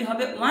সেখানের গুলি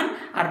হবে 1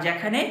 আর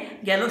যেখানে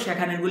গেল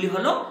সেখানের গুলি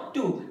হলো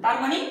 2। তার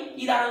মানে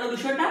কি দাঁড়ালো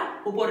বিষয়টা?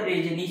 উপরের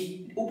এই যে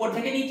উপর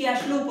থেকে নিচে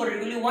আসলো, উপরের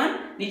গুলি 1,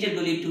 নিচের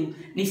গুলি 2,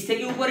 নিচ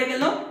থেকে উপরে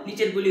গেল,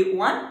 নিচের গুলি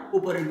 1,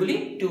 উপরের গুলি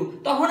 2।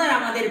 তখন আর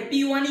আমাদের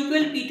P1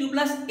 equal P2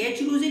 plus H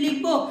রুজি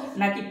লিখবো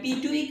নাকি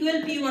P2 equal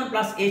P1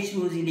 plus H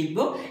রুজি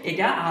লিখবো,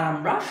 এটা আর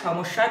আমরা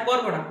সমস্যায়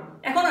পড়বো না।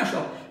 এখন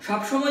আসো,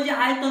 সবসময় যে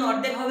আয়তন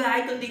অর্ধেক হবে,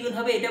 আয়তন দ্বিগুণ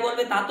হবে এটা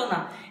বলবে তা তো না।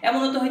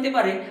 এমনও তো হইতে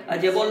পারে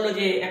যে বললো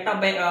যে একটা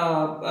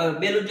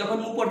বেলুন যখন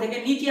উপর থেকে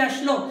নিচে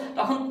আসলো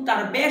তখন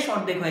তার ব্যাস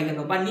অর্ধেক হয়ে গেল,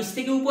 বা নিচ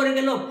থেকে উপরে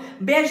গেল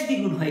ব্যাস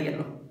দ্বিগুণ হয়ে গেল।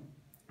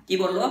 কি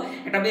বললো,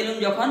 একটা বেলুন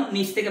যখন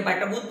নিচ থেকে বা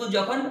একটা বুদবুদ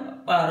যখন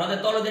হ্রদের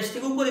তলদেশ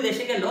থেকে উপরে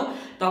দেশে গেল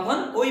তখন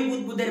ওই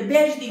বুদবুদের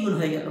ব্যাস দ্বিগুণ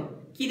হয়ে গেল।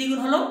 কি দ্বিগুণ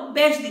হলো?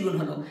 ব্যাস দ্বিগুণ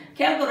হলো।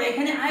 খেয়াল করো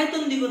এখানে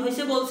আয়তন দ্বিগুণ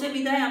হয়েছে বলছে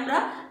বিধায় আমরা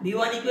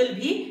v1 equal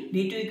v,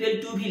 v2 equal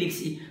 2v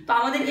লিখছি। তো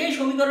আমাদের এই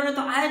সমীকরণে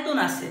তো আয়তন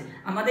আছে,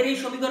 আমাদের এই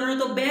সমীকরণে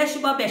তো ব্যাস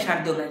বা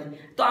ব্যাসার্ধ নাই।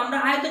 তো আমরা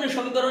আয়তনের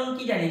সমীকরণ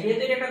কি জানি?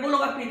 যেহেতু এটা একটা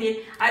গোলক আকৃতি,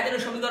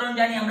 আয়তনের সমীকরণ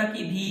জানি আমরা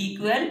কি, v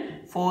ইকুয়াল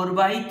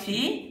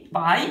 4/3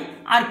 পাই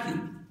r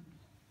কিউব,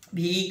 v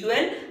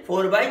ইকুয়াল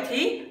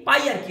 4/3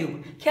 পাই আর কিউব।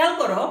 খেয়াল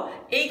করো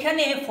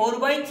এইখানে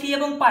 4/3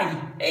 এবং পাই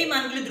এই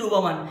মানগুলি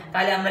ধ্রুবমান,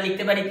 তাহলে আমরা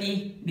লিখতে পারি কি,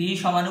 v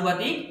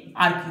সমানুপাতিক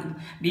r কিউব,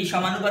 v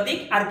সমানুপাতিক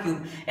r কিউব।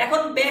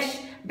 এখন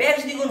ব্যাস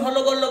দ্বিগুণ হলো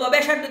বললো বা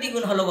ব্যাসার্ধ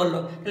দ্বিগুণ হলো বললো,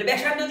 তাহলে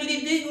ব্যাসার্ধ যদি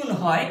দ্বিগুণ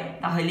হয়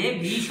তাহলে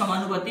v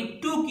সমানুপাতিক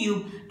 2 কিউব,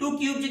 2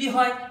 কিউব যদি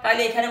হয়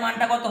তাহলে এখানে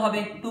মানটা কত হবে?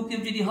 2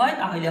 কিউব যদি হয়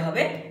তাহলে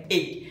হবে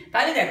 8।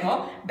 তাহলে দেখো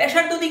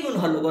ব্যাসার্ধ দ্বিগুণ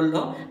হলো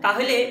বললো,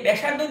 তাহলে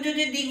ব্যাসার্ধ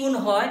যদি দ্বিগুণ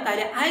হয়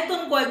তাহলে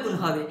আয়তন কয় গুণ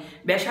হবে?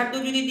 ব্যাসার্ধ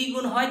যদি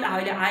দ্বিগুণ হয়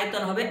তাহলে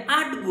আয়তন হবে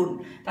 8 গুণ।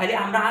 তাহলে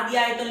আমরা আদি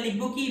আয়তন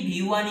লিখবো কি,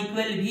 v1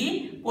 ইকুয়াল v,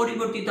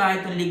 পরিবর্তিত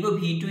আয়তন লিখবো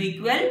v2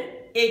 ইকুয়াল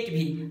 8v।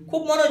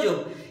 খুব মনোযোগ,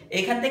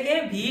 এখান থেকে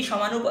v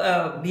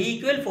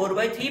ইকুয়াল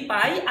 4/3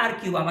 পাই আর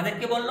কিউব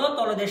আমাদেরকে বললো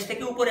তলদেশ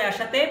থেকে উপরে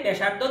আসাতে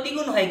ব্যাসার্ধ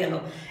দ্বিগুণ হয়ে গেল।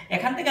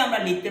 এখান থেকে আমরা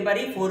লিখতে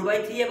পারি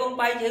 4/3 এবং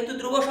পাই যেহেতু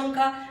ধ্রুব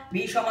সংখ্যা, v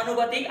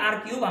সমানুপাতিক r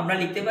কিউব আমরা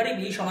লিখতে পারি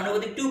v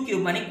সমানুপাতিক 2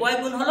 কিউব, মানে কয়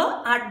গুণ হলো?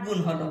 8 গুণ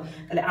হলো।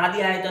 তাহলে আদি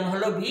আয়তন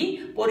হলো v,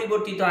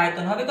 পরিবর্তিত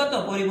আয়তন হবে কত?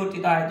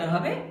 পরিবর্তিত আয়তন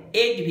হবে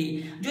 8v।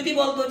 যদি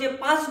বলতো যে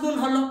 5 গুণ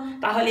হলো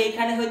তাহলে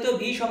এখানে হয়তো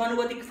v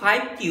সমানুপাতিক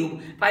 5 কিউব,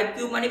 5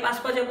 কিউব মানে 5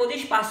 × 5 =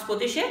 25, 5 ×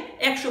 25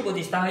 =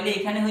 125, তাহলে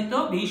এখানে হয়তো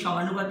v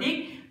সমানুপাতিক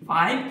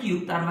 5 কিউব,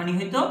 তার মানে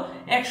হয়তো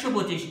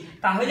 125।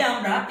 তাহলে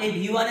আমরা এই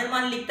v1 এর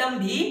মান লিখতাম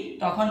v,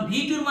 তখন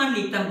v2 এর মান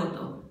লিখতাম কত?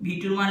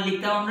 v2 এর মান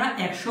লিখতাম আমরা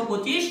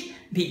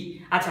 125v।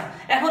 আচ্ছা,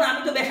 এখন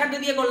আমি তো ব্যাসার্ধ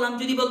দিয়ে করলাম,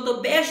 যদি বলতো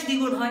ব্যাস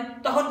দ্বিগুণ হয়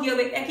তখন কি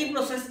হবে? একই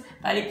প্রসেস।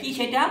 তাহলে কি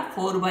সেটা?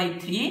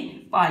 4/3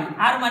 পাই,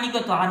 আর মানি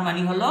কত? আর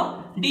মানি হলো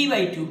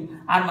d/2,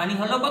 আর মানি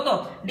হলো কত?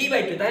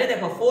 d/2। তাহলে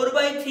দেখো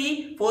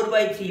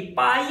 4/3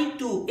 পাই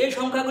 2, এই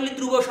সংখ্যাগুলি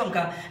ধ্রুব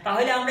সংখ্যা,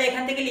 তাহলে আমরা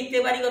এখান থেকে লিখতে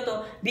পারি কত?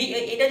 v,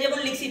 এটা যেমন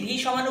লিখছি v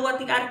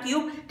সমানুপাতিক r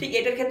কিউব, ঠিক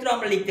এটার ক্ষেত্রে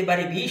আমরা লিখতে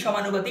পারি v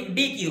সমানুপাতিক d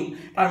কিউব।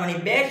 তার মানে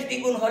ব্যাস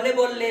দ্বিগুণ হলে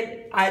বললে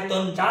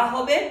আয়তন যা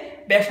হবে,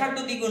 ব্যাসার্ধ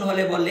দ্বিগুণ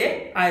হলে বলে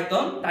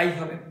আয়তন তাই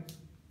হবে।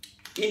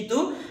 কিন্তু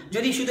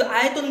যদি শুধু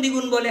আয়তন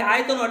দ্বিগুণ বলে,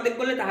 আয়তন অর্ধেক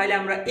বলে, তাহলে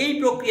আমরা এই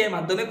প্রক্রিয়ার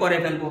মাধ্যমে করে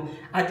ফেলবো।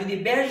 আর যদি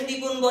ব্যাস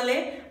দ্বিগুণ বলে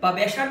বা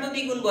ব্যাসার্ধ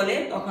দ্বিগুণ বলে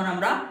তখন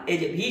আমরা এই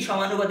যে v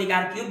সমানুপাতিক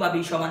r কিউব বা v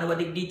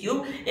সমানুপাতিক d কিউব,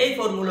 এই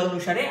ফর্মুলা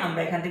অনুসারে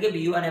আমরা এখান থেকে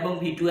v1 এবং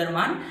v2 এর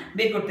মান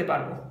বের করতে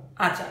পারবো।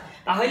 আচ্ছা,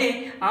 তাহলে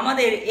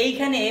আমাদের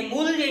এইখানে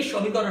মূল যে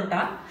সমীকরণটা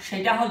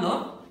সেটা হলো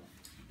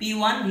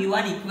P1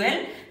 V1 equal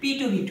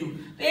P2 V2।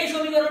 তো এই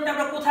সমীকরণটা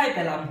আমরা কোথায়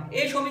পেলাম?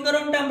 এই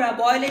সমীকরণটা আমরা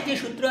বয়েলের যে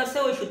সূত্র আছে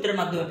ওই সূত্রের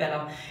মাধ্যমে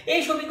পেলাম।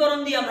 এই সমীকরণ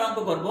দিয়ে আমরা অঙ্ক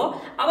করব।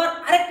 আবার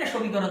আরেকটা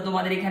সমীকরণ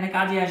তোমাদের এখানে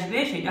কাজে আসবে,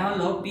 সেটা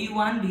হলো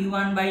P1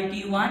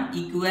 V1/T1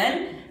 equal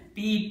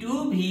P2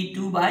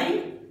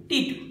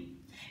 V2/T2।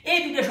 এই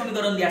দুটো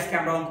সমীকরণ দিয়ে আজকে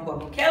আমরা অঙ্ক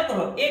করব। খেয়াল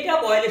করো, এটা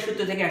বয়েলের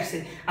সূত্র থেকে আসছে,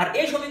 আর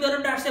এই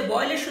সমীকরণটা আসছে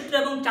বয়েলের সূত্র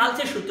এবং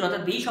চার্লসের সূত্র,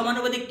 অর্থাৎ v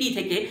সমানুপাতিক t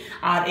থেকে।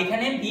 আর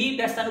এখানে v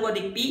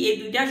ব্যস্তানুপাতিক p, এই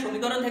দুইটা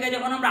সমীকরণ থেকে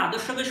যখন আমরা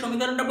আদর্শকের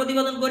সমীকরণটা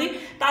প্রতিপাদন করি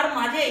তার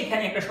মাঝে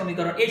এখানে একটা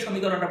সমীকরণ, এই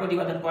সমীকরণটা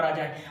প্রতিপাদন করা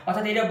যায়।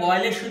 অর্থাৎ এটা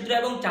বয়েলের সূত্র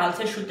এবং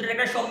চার্লসের সূত্রের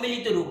একটা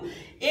সম্মিলিত রূপ।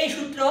 এই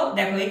সূত্র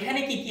দেখো এখানে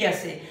কি কি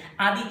আছে?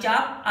 আদি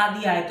চাপ,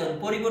 আদি আয়তন,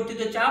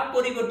 পরিবর্তিত চাপ,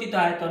 পরিবর্তিত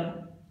আয়তন।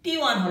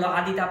 T1 হলো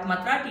আদি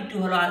তাপমাত্রা, T2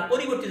 হলো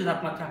পরিবর্তিত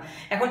তাপমাত্রা।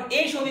 এখন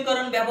এই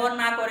সমীকরণ ব্যবহার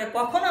না করে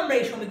কখন আমরা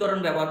এই সমীকরণ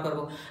ব্যবহার করব?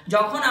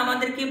 যখন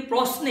আমাদেরকে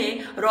প্রশ্নে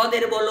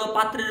হ্রদের বলো,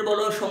 পাত্রের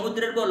বলো,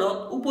 সমুদ্রের বলো,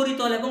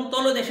 উপরিতল এবং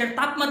তলদেশের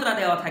তাপমাত্রা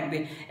দেওয়া থাকবে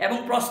এবং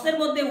প্রশ্নের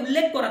মধ্যে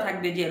উল্লেখ করা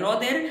থাকবে যে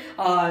হ্রদের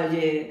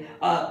যে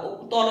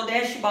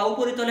তলদেশ বা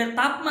উপরিতলের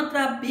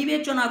তাপমাত্রা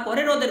বিবেচনা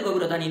করে হ্রদের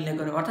গভীরতা নির্ণয়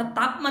করে। অর্থাৎ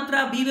তাপমাত্রা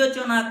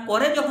বিবেচনা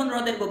করে যখন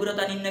হ্রদের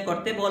গভীরতা নির্ণয়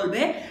করতে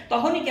বলবে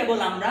তখনই কেবল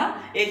আমরা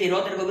এই যে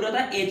হ্রদের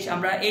গভীরতা h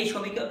আমরা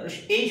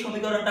এই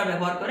সমীকরণটা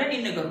ব্যবহার করে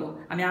নির্ণয় করব।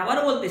 আমি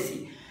আবারও বলতেছি,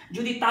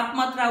 যদি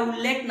তাপমাত্রা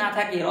উল্লেখ না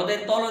থাকে, হ্রদের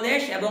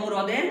তলদেশ এবং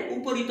হ্রদের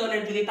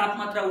উপরিতলের যদি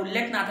তাপমাত্রা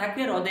উল্লেখ না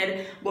থাকে, হ্রদের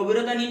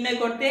গভীরতা নির্ণয়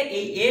করতে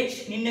এই h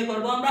নির্ণয়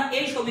করব আমরা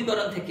এই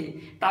সমীকরণ থেকে,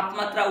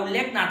 তাপমাত্রা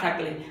উল্লেখ না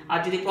থাকলে। আর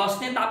যদি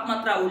প্রশ্নে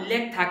তাপমাত্রা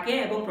উল্লেখ থাকে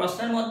এবং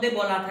প্রশ্নের মধ্যে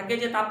বলা থাকে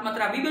যে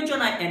তাপমাত্রা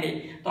বিবেচনায় এনে,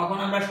 তখন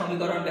আমরা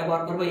সমীকরণ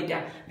ব্যবহার করব এটা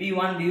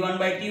P1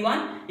 V1/T1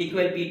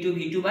 equal P2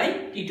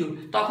 V2/T2।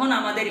 তখন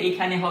আমাদের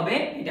এখানে হবে,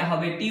 এটা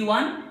হবে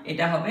T1,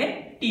 এটা হবে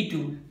T2,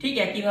 ঠিক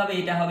একইভাবে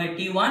এটা হবে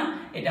T1,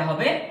 এটা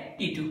হবে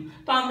T2।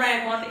 তো আমরা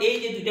এখন এই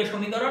যে দুইটা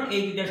সমীকরণ,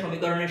 এই দুইটা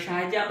সমীকরণের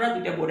সাহায্যে আমরা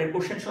দুইটা বোর্ডের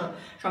কোশ্চেন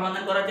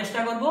সমাধান করার চেষ্টা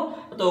করব।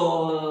 তো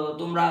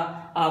তোমরা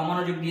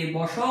মনোযোগ দিয়ে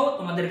বসো,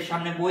 তোমাদের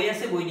সামনে বই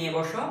আছে, বই নিয়ে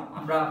বসো,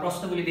 আমরা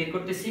প্রশ্নগুলি বের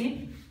করতেছি।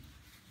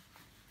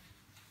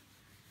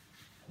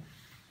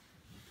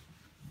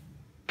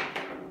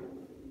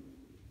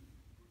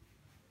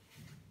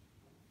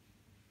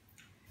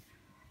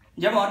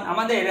 যেমন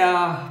আমাদের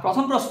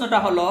প্রথম প্রশ্নটা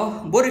হলো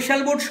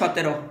বরিশাল বোর্ড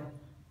 17,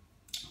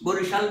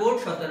 বরিশাল বোর্ড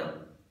 17।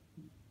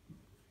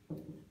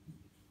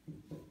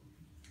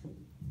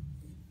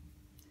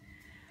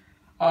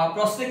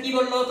 প্রশ্নে কি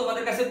বললো,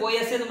 তোমাদের কাছে বই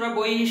আছে, তোমরা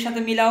বইয়ের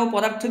সাথে মিলাও।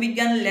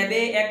 পদার্থবিজ্ঞান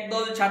ল্যাবে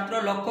একদল ছাত্র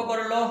লক্ষ্য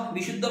করলো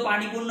বিশুদ্ধ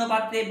পানিপূর্ণ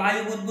পাত্রে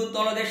বায়ু বুদবুদ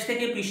তলদেশ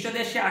থেকে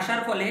পৃষ্ঠদেশে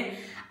আসার ফলে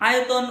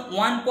আয়তন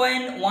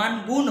 1.1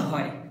 গুণ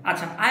হয়।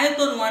 আচ্ছা,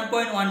 আয়তন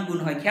 1.1 গুণ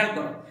হয়। খেয়াল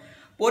করো,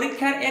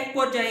 পরীক্ষার এক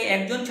পর্যায়ে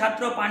একজন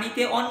ছাত্র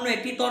পানিতে অন্য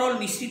একটি তরল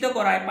মিশ্রিত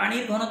করায়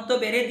পানির ঘনত্ব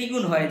বেড়ে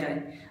দ্বিগুণ হয়ে যায়।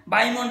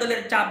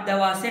 বায়ুমণ্ডলের চাপ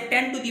দেওয়া আছে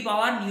 10 to the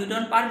power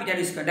Newton per metre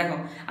square. দেখো,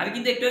 আমি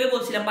কিন্তু একটু আগে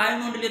বলছিলাম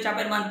বায়ুমণ্ডলীয়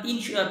চাপের মান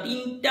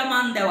তিনটা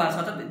মান দেওয়া আছে,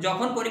 অর্থাৎ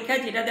যখন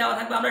পরীক্ষায় যেটা দেওয়া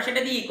থাকবে আমরা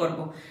সেটা দিয়েই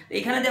করবো।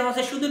 এখানে দেওয়া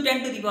আছে শুধু 10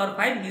 to the power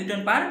 5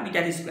 Newton per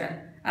metre square.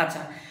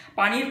 আচ্ছা,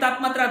 পানির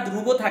তাপমাত্রা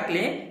ধ্রুব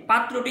থাকলে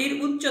পাত্রটির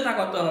উচ্চতা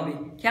কত হবে?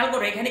 খেয়াল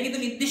করো, এখানে কিন্তু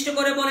নির্দিষ্ট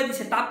করে বলে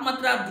দিচ্ছে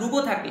তাপমাত্রা ধ্রুব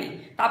থাকলে।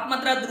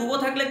 তাপমাত্রা ধ্রুব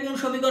থাকলে কোন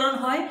সমীকরণ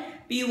হয়?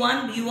 P1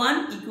 V1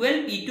 equal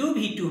P2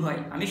 V2 হয়।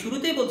 আমি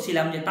শুরুতেই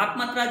বলছিলাম যে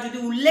তাপমাত্রা যদি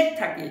উল্লেখ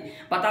থাকে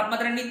বা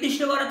তাপমাত্রা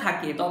নির্দিষ্ট করা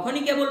থাকে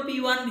তখনই কেবল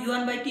P1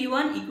 V1 by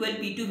T1 equal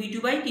P2 V2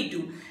 by T2।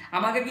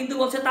 আমাকে কিন্তু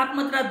বলছে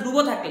তাপমাত্রা ধ্রুব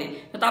থাকলে।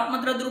 তো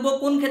তাপমাত্রা ধ্রুব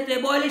কোন ক্ষেত্রে?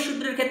 বয়লের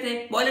সূত্রের ক্ষেত্রে,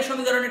 বয়লের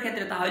সমীকরণের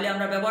ক্ষেত্রে। তাহলে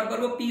আমরা ব্যবহার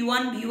করব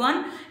P1 V1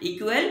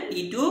 equal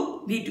P2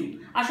 V2।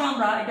 আসো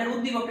আমরা এটার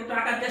উদ্দীপক একটু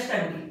আঁকার চেষ্টা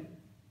করি।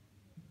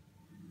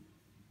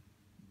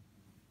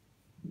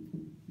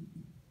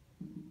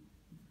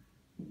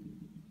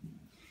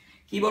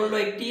 কি বললো,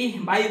 একটি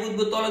বায়ু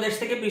বুদবুদ তলদেশ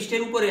থেকে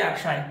পৃষ্ঠের উপরে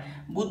আসায়,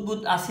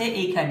 বুদবুদ আছে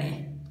এইখানে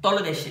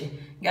তলদেশে,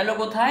 গেল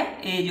কোথায়?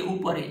 এই যে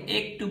উপরে,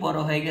 একটু বড়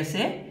হয়ে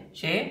গেছে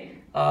সে।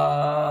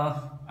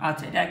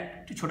 আচ্ছা, এটা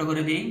একটু ছোট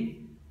করে দিই।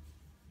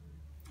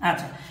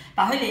 আচ্ছা,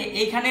 তাহলে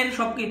এইখানের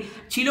সব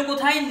ছিল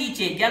কোথায়?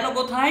 নিচে, গেল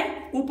কোথায়?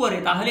 উপরে।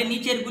 তাহলে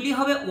নিচের গুলি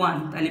হবে 1,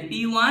 তাহলে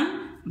P1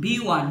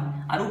 V1,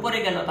 আর উপরে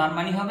গেল তার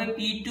মানে হবে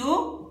P2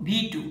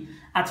 V2।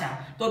 আচ্ছা,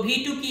 তো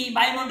V2 কি?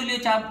 বায়ুমণ্ডলীয়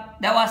চাপ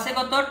দেওয়া আছে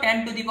কত? 10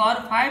 to the power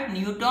 5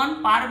 Newton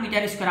per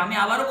metre square. আমি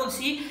আবারও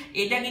বলছি,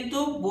 এটা কিন্তু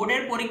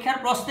বোর্ডের পরীক্ষার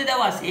প্রশ্নে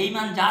দেওয়া আছে, এই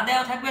মান যা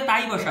দেওয়া থাকবে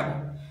তাই বসাবো।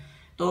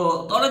 তো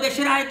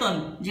তলদেশের আয়তন,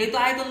 যেহেতু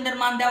আয়তনদের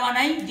মান দেওয়া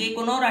নাই, যে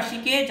কোনো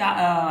রাশিকে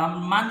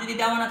মান যদি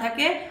দেওয়া না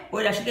থাকে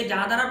ওই রাশিকে যা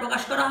দ্বারা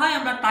প্রকাশ করা হয়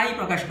আমরা তাই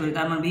প্রকাশ করি,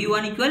 তার মানে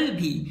V1 ইকুয়াল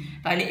V।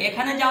 তাহলে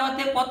এখানে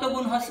যাওয়াতে কত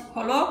গুণ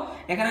হলো?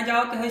 এখানে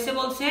যাওয়াতে হয়েছে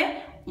বলছে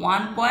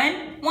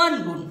 1.1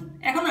 গুণ।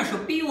 এখন আসো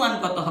P1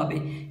 কত হবে?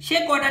 সে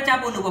কয়টা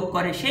চাপ অনুভব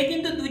করে? সে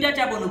কিন্তু দুইটা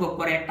চাপ অনুভব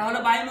করে, একটা হলো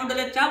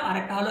বায়ুমণ্ডলের চাপ আর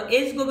একটা হলো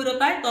H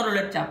গভীরতায়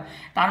তরলের চাপ।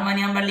 তার মানে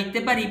আমরা লিখতে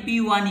পারি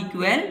P1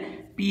 equal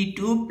P2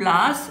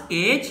 plus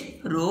H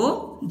rho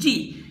G।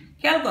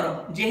 খেয়াল করো,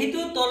 যেহেতু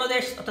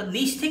তলদেশ অর্থাৎ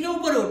নিচ থেকে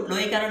উপরে উঠলো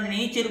এই কারণে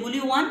নিচের গুলি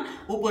 1,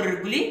 উপরের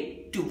গুলি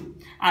 2।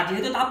 আর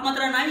যেহেতু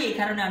তাপমাত্রা নাই এই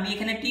কারণে আমি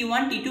এখানে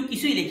T1 T2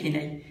 কিছুই লিখি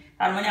নাই।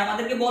 তার মানে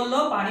আমাদেরকে বললো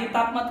পানির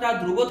তাপমাত্রা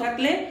ধ্রুব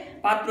থাকলে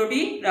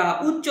পাত্রটির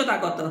উচ্চতা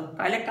কত।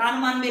 তাহলে কার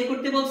মান বের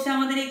করতে বলছে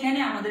আমাদের? এখানে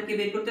আমাদেরকে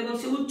বের করতে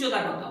বলছে উচ্চতা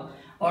কত,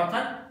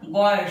 অর্থাৎ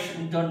গয়ের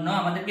জন্য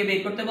আমাদেরকে বের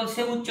করতে বলছে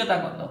উচ্চতা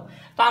কত।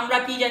 তো আমরা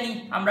কি জানি?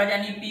 আমরা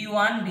জানি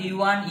P1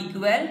 V1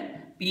 equal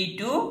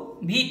P2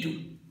 V2।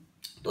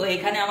 তো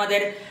এখানে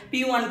আমাদের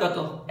P1 কত?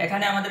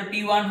 এখানে আমাদের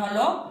P1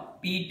 হলো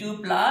P2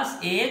 plus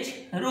H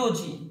rho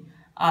G।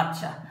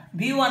 আচ্ছা,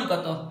 V1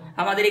 কত?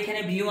 আমাদের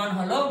এখানে V1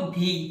 হলো V।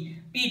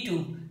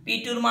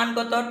 P2 মান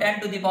কত? 10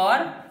 to the power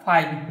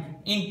 5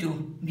 into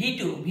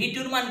V2। V2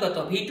 মান কত?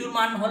 V2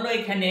 মান হলো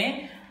এখানে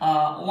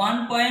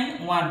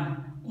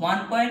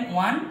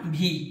 1.1 V।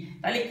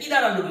 তাহলে কি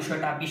দাঁড়ালো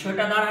বিষয়টা?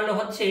 বিষয়টা দাঁড়ালো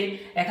হচ্ছে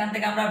এখান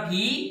থেকে আমরা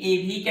এই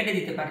V কেটে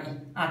দিতে পারি।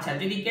 আচ্ছা,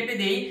 যদি কেটে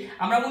দেই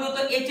আমরা মূলত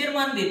H এর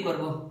মান বের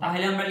করব।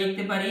 তাহলে আমরা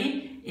লিখতে পারি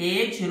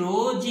H rho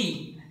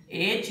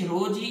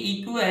G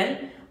equal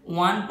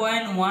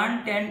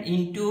 1.110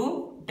 into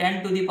 10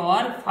 to the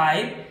পাওয়ার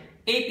 5।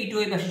 এই P2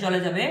 এই পাশে চলে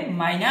যাবে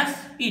মাইনাস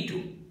P2।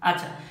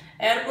 আচ্ছা,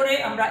 এরপরে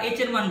আমরা H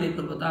এর মান বের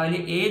করব। তাহলে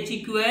H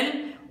equal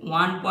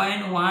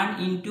 1.1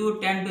 into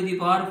 10 to the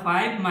power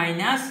 5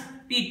 minus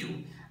P2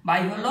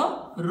 by হলো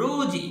রো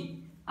G।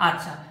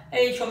 আচ্ছা,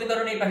 এই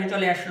সমীকরণ এই পাশে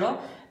চলে আসলো।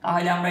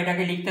 তাহলে আমরা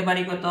এটাকে লিখতে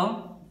পারি কত?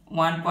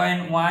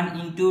 1.1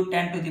 into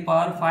 10 to the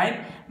power 5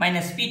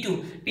 minus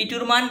P2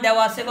 মান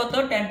দেওয়া আছে কত?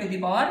 10 to the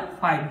power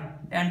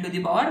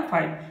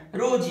 5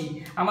 rho G।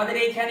 আমাদের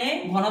এইখানে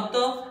ঘনত্ব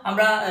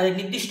আমরা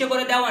নির্দিষ্ট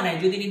করে দেওয়া নাই,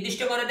 যদি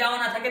নির্দিষ্ট করে দেওয়া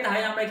না থাকে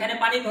তাহলে আমরা এখানে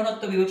পানির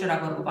ঘনত্ব বিবেচনা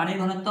করব। পানির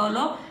ঘনত্ব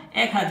হলো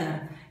 1000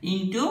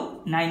 ইন্টু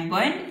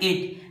 9.8।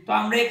 তো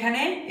আমরা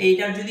এখানে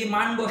এইটার যদি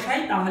মান বসাই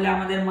তাহলে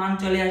আমাদের মান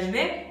চলে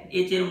আসবে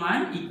H এর মান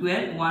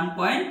ইকুয়াল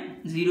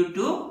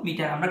 1.02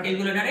 মিটার। আমরা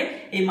ক্যালকুলেটরে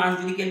এই মান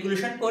যদি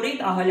ক্যালকুলেশন করি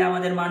তাহলে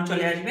আমাদের মান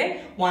চলে আসবে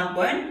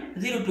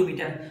 1.02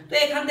 মিটার। তো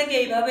এখান থেকে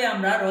এইভাবে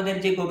আমরা হ্রদের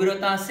যে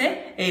গভীরতা আছে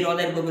এই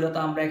হ্রদের গভীরতা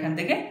আমরা এখান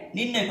থেকে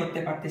নির্ণয় করতে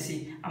পারতেছি।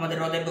 আমাদের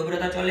হ্রদের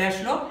গভীরতা চলে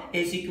আসলো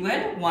h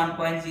ইকুয়াল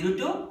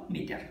 1.02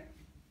 মিটার।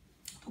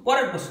 তো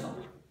পরের প্রশ্ন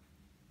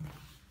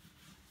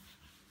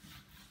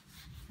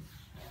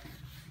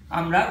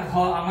আমরা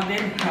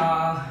আমাদের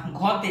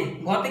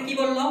ঘতে কি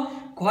বললো?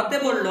 ঘতে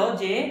বললো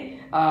যে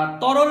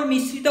তরল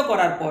মিশ্রিত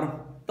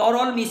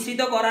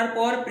করার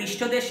পর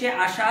পৃষ্ঠদেশে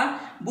আসা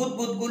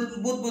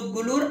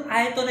বুদবুদগুলোর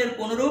আয়তনের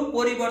কোনরূপ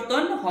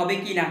পরিবর্তন হবে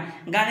কিনা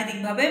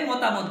গাণিতিকভাবে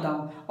মতামত দাও।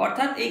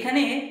 অর্থাৎ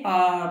এখানে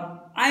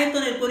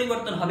আয়তনের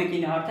পরিবর্তন হবে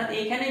কিনা, অর্থাৎ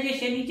এইখানে যে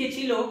সে নিচে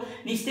ছিল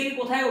নিচ থেকে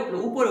কোথায় উঠলো,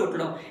 উপরে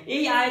উঠলো,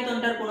 এই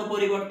আয়তনটার কোনো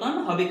পরিবর্তন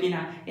হবে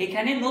কিনা।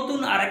 এখানে নতুন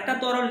আরেকটা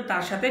তরল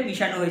তার সাথে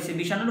মিশানো হয়েছে,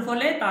 মিশানোর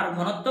ফলে তার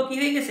ঘনত্ব কি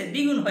হয়ে গেছে?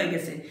 দ্বিগুণ হয়ে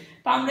গেছে।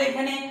 তো আমরা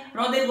এখানে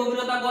হ্রদের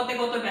গভীরতা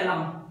কত পেলাম?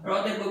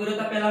 হ্রদের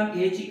গভীরতা পেলাম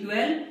h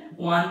ইকুয়াল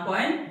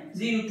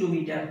 1.02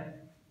 মিটার।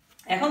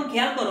 এখন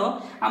খেয়াল করো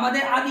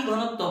আমাদের আদি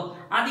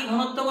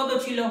ঘনত্ব কত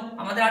ছিল?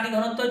 আমাদের আদি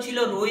ঘনত্ব ছিল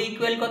রো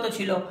ইকুয়াল কত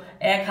ছিল?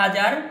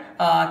 1000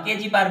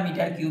 কেজি পার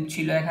মিটার কিউব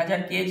ছিল,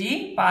 1000 কেজি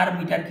পার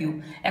মিটার কিউব।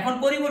 এখন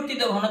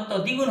পরিবর্তিত ঘনত্ব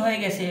দ্বিগুণ হয়ে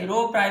গেছে, রো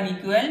প্রাইম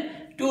ইকুয়াল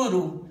 2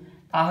 রো।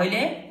 তাহলে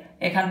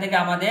এখান থেকে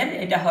আমাদের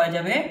এটা হয়ে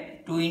যাবে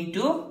 2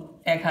 ইন্টু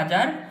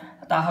 1000,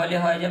 তাহলে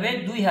হয়ে যাবে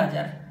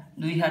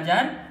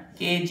 2000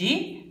 কেজি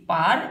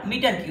পার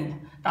মিটার কিউব।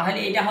 তাহলে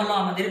এটা হলো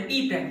আমাদের পি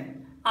প্রাইম।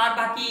 আর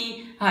বাকি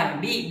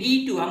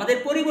V2 আমাদের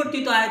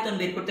পরিবর্তিত আয়তন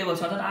বের করতে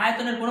বলছে, অর্থাৎ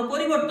আয়তনের কোনো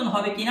পরিবর্তন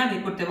হবে কিনা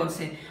বের করতে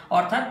বলছে।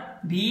 অর্থাৎ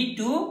V2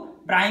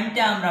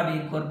 প্রাইমটা আমরা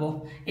বের করব।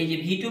 এই যে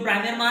V2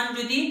 প্রাইমের মান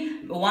যদি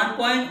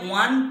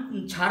 1.1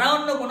 ছাড়া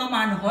অন্য কোনো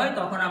মান হয়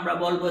তখন আমরা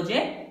বলবো যে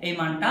এই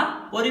মানটা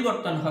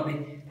পরিবর্তন হবে।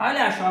 তাহলে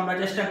আসো আমরা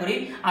চেষ্টা করি।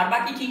 আর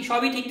বাকি ঠিক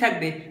সবই ঠিক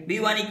থাকবে,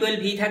 V1 ইকুয়াল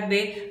V থাকবে,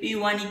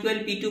 P1 equal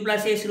P2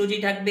 plus S রোজি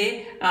থাকবে,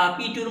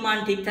 P2 এর মান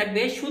ঠিক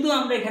থাকবে। শুধু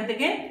আমরা এখান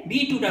থেকে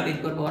V2টা বের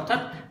করব,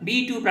 অর্থাৎ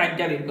V2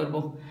 প্রাইমটা বের করব।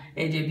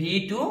 এই যে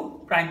V2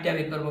 প্রাইমটা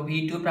বের করব,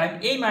 V2 প্রাইম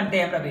এই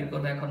মানটাই আমরা বের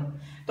করব এখন।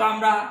 তো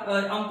আমরা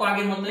অঙ্ক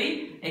আগের মতোই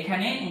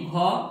এখানে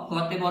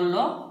ঘতে বলল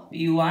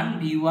V1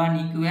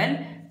 ইকুয়াল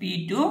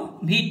P2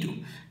 V2।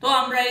 তো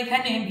আমরা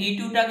এখানে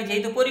V2টাকে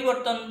যেহেতু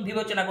পরিবর্তন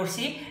বিবেচনা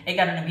করছি এই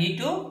কারণে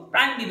V2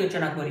 প্রাইম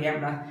বিবেচনা করি।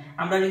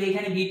 আমরা যদি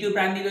এখানে V2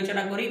 প্রাইম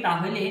বিবেচনা করি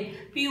তাহলে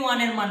P1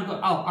 এর মান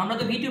আমরা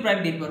তো V2 প্রাইম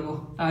বের করব,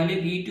 তাহলে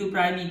V2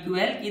 প্রাইম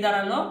ইকুয়াল কি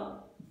দাঁড়ালো?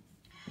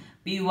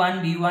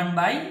 V1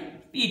 by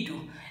P2।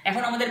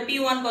 এখন আমাদের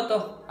P1 কত?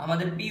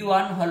 আমাদের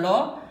P1 হলো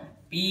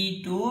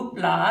P2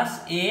 প্লাস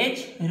H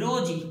রো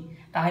জি।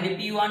 তাহলে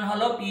P1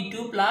 হলো P2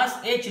 প্লাস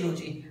H রো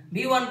জি।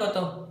 V1 কত?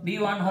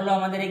 V1 হলো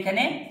আমাদের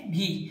এখানে V।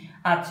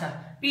 আচ্ছা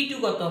P2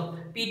 কত?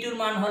 P2 এর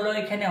মান হলো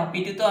এখানে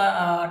P2 তো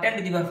 10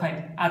 টু দি পাওয়ার 5।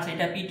 আচ্ছা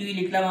এটা P2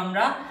 লিখলাম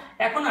আমরা।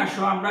 এখন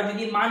আসো আমরা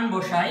যদি মান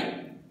বসাই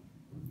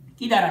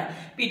কি দাঁড়ায়?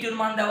 P2 এর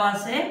মান দেওয়া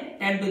আছে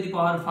 10 to the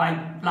power 5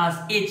 plus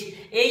H।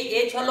 এই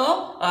H হলো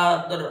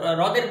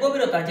হ্রদের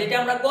গভীরতা যেটা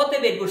আমরা কতে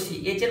বের করছি।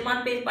 H এর মান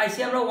পাইছি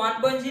আমরা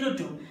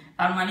 1.02,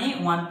 তার মানে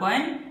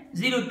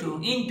 1.02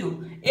 ইনটু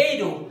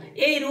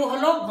এই রো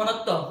হলো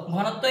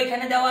ঘনত্ব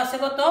এখানে দেওয়া আছে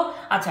কত?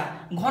 আচ্ছা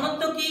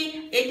ঘনত্ব কি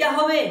এটা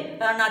হবে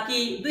নাকি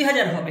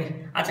 2000 হবে?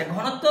 আচ্ছা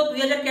ঘনত্ব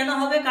 2000 কেন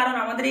হবে? কারণ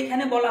আমাদের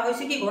এখানে বলা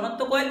হয়েছে কি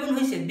ঘনত্ব কয় গুণ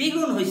হয়েছে?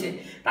 দ্বিগুণ হয়েছে।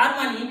 তার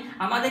মানে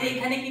আমাদের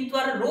এখানে কিন্তু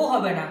আর রো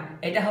হবে না,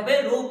 এটা হবে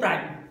রো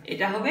প্রাইম,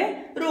 এটা হবে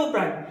রো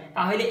প্রাইম।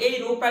 তাহলে এই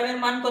রো প্রাইমের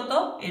মান কত?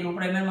 এই রো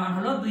প্রাইমের মান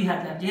হলো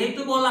 2000।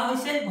 যেহেতু বলা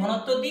হয়েছে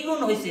ঘনত্ব দ্বিগুণ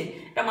হয়েছে,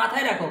 এটা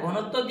মাথায় রাখো,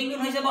 ঘনত্ব দ্বিগুণ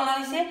হয়েছে বলা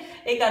হয়েছে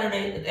এই কারণে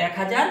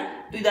 1000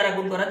 2 দ্বারা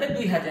গুণ করাতে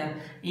 2000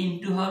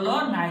 ইনটু হলো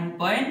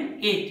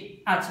 9.8।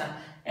 আচ্ছা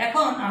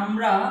এখন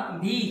আমরা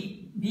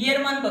V এর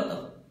মান কত?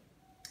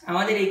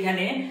 আমাদের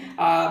এখানে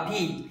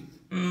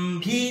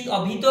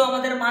ভি তো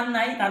আমাদের মান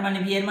নাই, তার মানে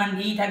V এর মান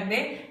V থাকবে।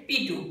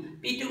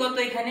 P2 কত?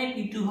 এখানে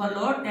P2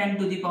 হলো 10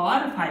 টু দি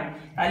পাওয়ার 5।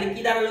 তাহলে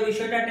কি দাঁড়ালো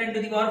বিষয়টা? 10 to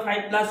the power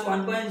 5 plus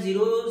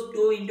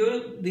 1.02 into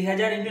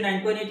 2000 into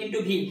 9.8 into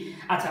V।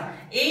 আচ্ছা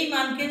এই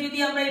মানকে যদি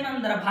আমরা এই মান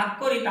দ্বারা ভাগ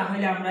করি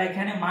তাহলে আমরা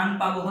এখানে মান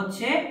পাবো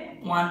হচ্ছে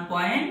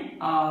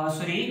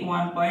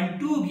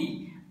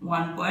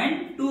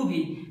 1.2V।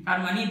 তার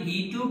মানে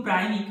V2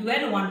 প্রাইম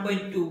ইকুয়াল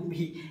 1.2V।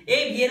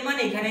 এই V এর মান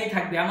এখানেই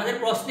থাকবে। আমাদের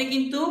প্রশ্নে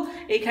কিন্তু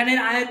এখানের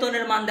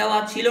আয়তনের মান দেওয়া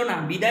ছিল না,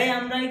 বিদায়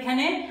আমরা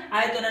এখানে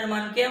আয়তনের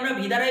মানকে আমরা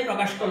V দ্বারাই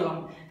প্রকাশ করলাম।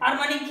 তার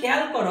মানে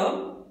খেয়াল করো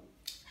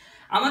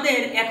আমাদের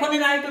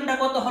এখনের আয়তনটা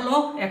কত হলো?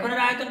 এখনের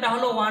আয়তনটা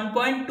হলো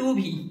 1.2V।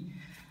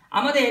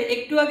 আমাদের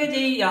একটু আগে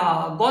যেই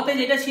গতে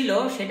যেটা ছিল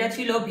সেটা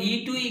ছিল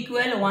V2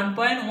 ইকুয়াল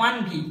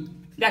 1.1V।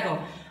 দেখো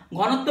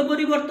ঘনত্ব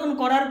পরিবর্তন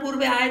করার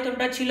পূর্বে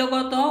আয়তনটা ছিল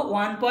কত?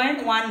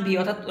 1.1V,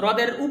 অর্থাৎ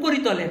হ্রদের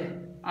উপরিতলের।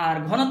 আর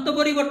ঘনত্ব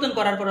পরিবর্তন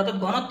করার পর অর্থাৎ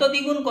ঘনত্ব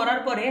দ্বিগুণ করার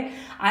পরে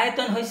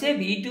আয়তন হয়েছে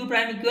V2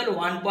 প্রাইম ইকুয়াল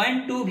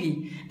 1.2V।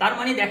 তার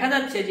মানে দেখা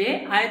যাচ্ছে যে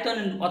আয়তন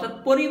অর্থাৎ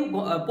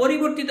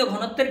পরিবর্তিত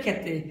ঘনত্বের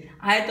ক্ষেত্রে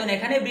আয়তন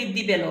এখানে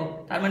বৃদ্ধি পেল।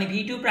 তার মানে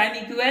V2 প্রাইম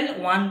ইকুয়াল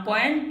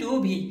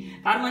 1.2V।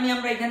 তার মানে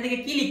আমরা এখান থেকে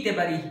কি লিখতে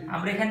পারি?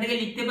 আমরা এখান থেকে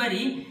লিখতে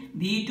পারি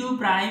V2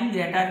 prime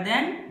greater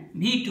than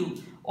V2।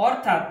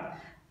 অর্থাৎ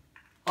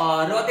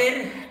হ্রদের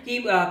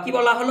কি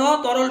বলা হলো,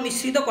 তরল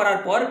মিশ্রিত করার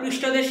পর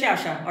পৃষ্ঠদেশে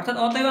আসা, অর্থাৎ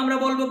অতএব আমরা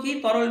বলবো কি,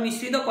 তরল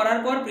মিশ্রিত করার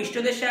পর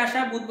পৃষ্ঠদেশে আসা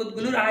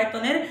বুদবুদগুলোর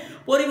আয়তনের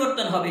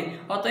পরিবর্তন হবে,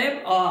 অতএব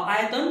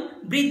আয়তন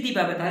বৃদ্ধি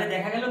পাবে। তাহলে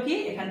দেখা গেল কি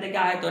এখান থেকে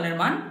আয়তনের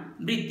মান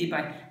বৃদ্ধি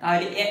পায়।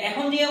 তাহলে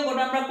এখন যে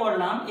অঙ্কটা আমরা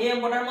করলাম, এই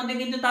অঙ্কটার মধ্যে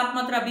কিন্তু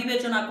তাপমাত্রা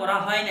বিবেচনা করা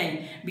হয় নাই,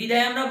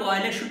 বিদায় আমরা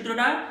বয়েলের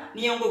সূত্রটা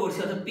নিয়ে অঙ্ক করছি,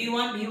 অর্থাৎ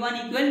P1 V1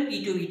 =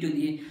 P2 V2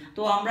 দিয়ে।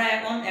 তো আমরা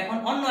এখন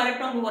অন্য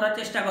আরেকটা অঙ্ক করার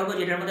চেষ্টা করবো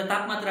যেটার মধ্যে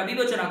তাপমাত্রা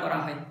বিবেচনা করা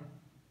হয়।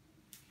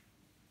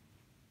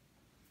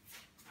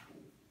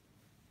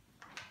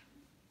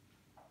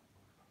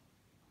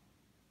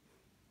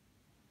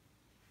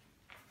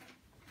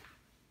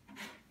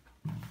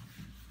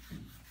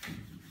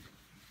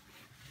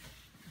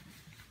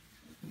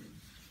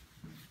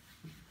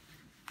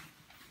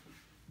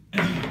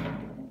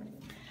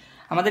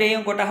 আমাদের এই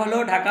অঙ্কটা হলো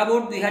ঢাকা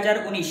বোর্ড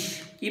 2019।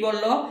 কি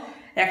বললো,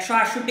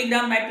 168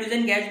 গ্রাম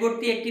নাইট্রোজেন গ্যাস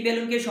ভর্তি একটি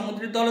বেলুনকে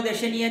সমুদ্রের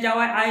তলদেশে নিয়ে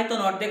যাওয়ায় আয়তন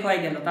অর্ধেক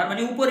হয়ে গেল। তার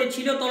মানে উপরে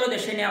ছিল,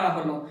 তলদেশে নেওয়া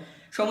হলো।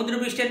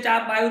 সমুদ্রপৃষ্ঠের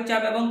চাপ, বায়ুর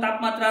চাপ এবং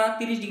তাপমাত্রা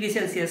 30 ডিগ্রি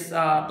সেলসিয়াস,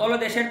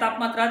 তলদেশের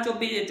তাপমাত্রা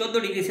 14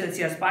 ডিগ্রি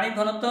সেলসিয়াস, পানির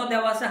ঘনত্ব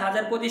দেওয়া আছে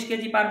 1025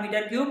 কেজি পার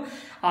মিটার কিউব।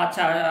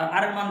 আচ্ছা,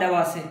 আর এর মান দেওয়া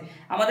আছে।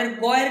 আমাদের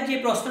গয়ের যে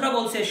প্রশ্নটা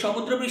বলছে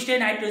সমুদ্রপৃষ্ঠে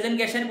নাইট্রোজেন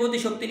গ্যাসের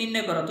গতিশক্তি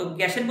নির্ণয় করো, তো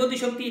গ্যাসের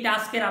গতিশক্তি এটা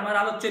আজকের আমার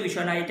আলোচ্য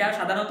বিষয় না, এটা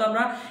সাধারণত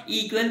আমরা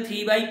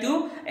E=3/2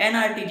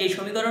 nRT যে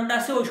সমীকরণটা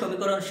আছে ওই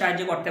সমীকরণের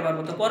সাহায্যে করতে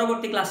পারবো। তো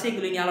পরবর্তী ক্লাসে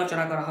এগুলি নিয়ে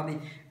আলোচনা করা হবে।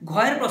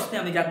 ঘয়ের প্রশ্নে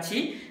আমি যাচ্ছি।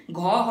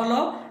 ঘ হলো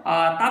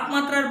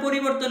তাপমাত্রার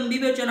পরিবর্তন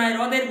বিবেচনায়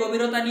হ্রদের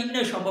গভীরতা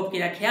নির্ণয় সম্ভব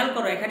কিনা। খেয়াল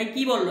করো এখানে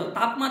কি বললো,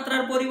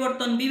 তাপমাত্রার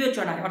পরিবর্তন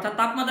বিবেচনায়, অর্থাৎ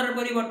তাপমাত্রার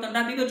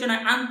পরিবর্তনটা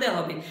বিবেচনায় আনতে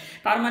হবে।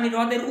 তার মানে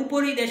হ্রদের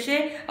উপরিদেশে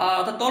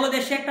অর্থাৎ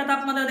তলদেশে একটা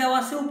তাপমাত্রা দেওয়া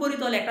আছে,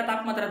 উপরিতলে একটা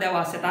তাপমাত্রা দেওয়া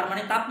আছে, তার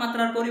মানে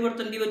তাপমাত্রার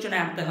পরিবর্তন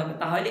বিবেচনায় আনতে হবে।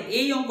 তাহলে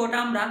এই অঙ্কটা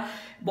আমরা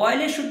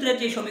বয়েলের সূত্রের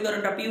যে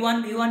সমীকরণটা P1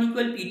 V1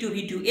 = P2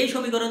 V2 এই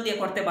সমীকরণ দিয়ে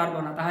করতে পারবো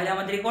না। তাহলে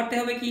আমাদের করতে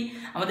হবে কি,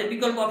 আমাদের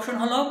বিকল্প অপশন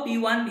হলো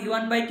P1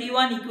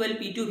 V1/T1 =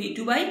 P2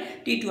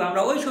 V2/T2।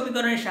 আমরা ওই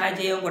সমীকরণের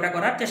সাহায্যে এই অঙ্কটা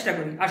করার চেষ্টা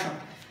করি। আসো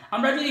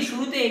আমরা যদি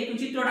শুরুতে একটু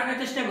চিত্র আঁকার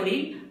চেষ্টা করি।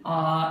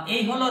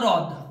 এই হলো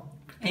হ্রদ,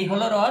 এই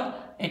হলো হ্রদ,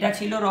 এটা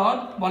ছিল হ্রদ।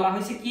 বলা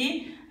হয়েছে কি,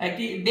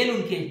 একটি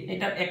বেলুনকে,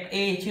 এটা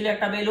এই ছিল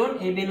একটা বেলুন,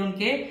 এই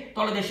বেলুনকে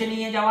তলদেশে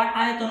নিয়ে যাওয়ার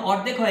আয়তন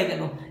অর্ধেক হয়ে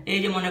গেল। এই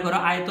যে মনে করো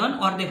আয়তন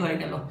অর্ধেক হয়ে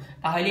গেল।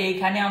 তাহলে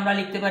এইখানে আমরা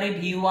লিখতে পারি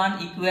V1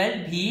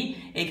 = V,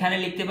 এখানে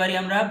লিখতে পারি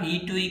আমরা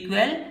V2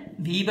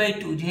 =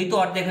 V/2, যেহেতু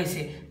অর্ধেক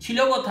হয়েছে। ছিল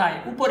কোথায়,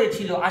 উপরে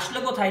ছিল, আসলো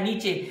কোথায়,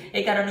 নিচে,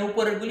 এই কারণে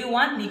উপরের গুলি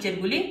 1, নিচের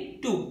গুলি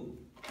 2।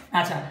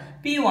 আচ্ছা,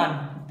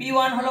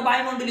 P1 হলো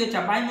বায়ুমণ্ডলীয়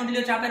চাপ,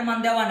 বায়ুমণ্ডলীয় চাপের মান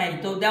দেওয়া নাই,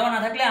 তো দেওয়া না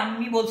থাকলে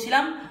আমি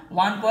বলছিলাম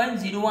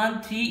 1.013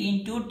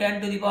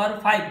 ×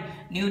 10⁵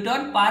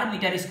 নিউটন পার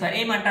মিটার স্কয়ার,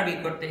 এই মানটা বের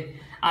করতে।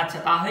 আচ্ছা,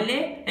 তাহলে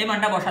এই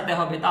মানটা বসাতে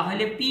হবে।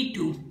 তাহলে P2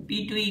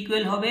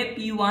 = হবে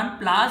P1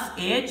 +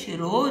 h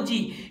ρg।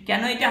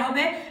 কেন এটা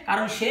হবে,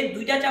 কারণ সে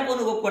দুইটা চাপ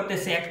অনুভব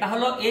করতেছে, একটা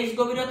হলো h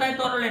গভীরতায়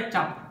তরলের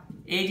চাপ,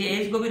 এই যে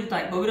h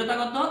গভীরতায়, গভীরতা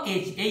কত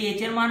h, এই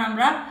h এর মান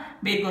আমরা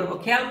বের করব।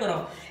 খেয়াল করো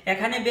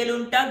এখানে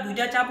বেলুনটা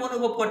দুইটা চাপ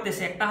অনুভব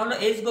করতেছে, একটা হলো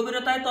h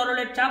গভীরতায়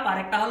তরলের চাপ আর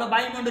একটা হলো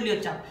বায়ুমণ্ডলীয়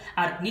চাপ।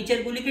 আর নিচের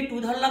গুলিকে 2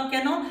 ধরলাম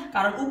কেন,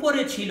 কারণ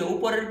উপরে ছিল,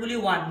 উপরের গুলি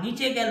 1,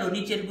 নিচে গেল,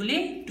 নিচের গুলি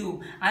 2,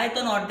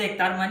 আয়তন অর্ধেক।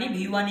 তার মানে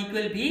V1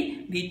 = V,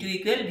 V2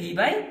 =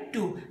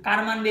 V/2। কার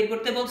মান বের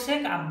করতে বলছে,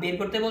 বের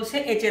করতে বলছে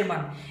h এর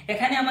মান।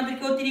 এখানে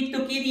আমাদেরকে অতিরিক্ত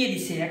কি দিয়ে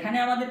দিছে, এখানে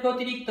আমাদেরকে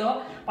অতিরিক্ত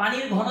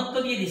পানির ঘনত্ব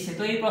দিয়ে দিছে।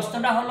 তো এই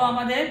প্রশ্নটা হলো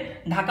আমাদের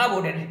ঢাকা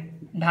বোর্ডের,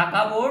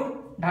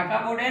 ঢাকা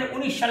বোর্ডের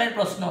 19 সালের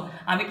প্রশ্ন।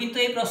 আমি কিন্তু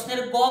এই প্রশ্নের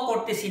গ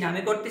করতেছি না,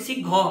 আমি করতেছি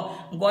ঘ।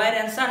 গ এর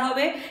অ্যান্সার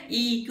হবে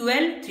E =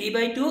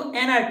 3/2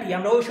 nRT।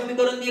 আমরা ওই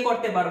সমীকরণ দিয়ে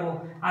করতে পারবো।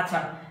 আচ্ছা,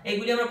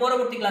 এগুলি আমরা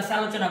পরবর্তী ক্লাসে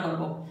আলোচনা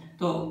করব।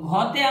 তো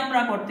ঘতে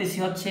আমরা করতেছি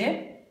হচ্ছে,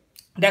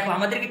 দেখো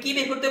আমাদেরকে কি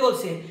বের করতে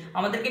বলছে,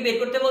 আমাদেরকে বের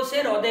করতে বলছে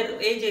হ্রদের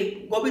এই যে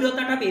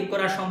গভীরতাটা বের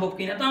করা সম্ভব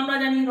কিনা। তো আমরা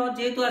জানি হ্রদ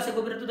যেহেতু আছে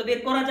গভীরতা তো বের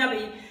করা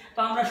যাবেই। তো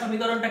আমরা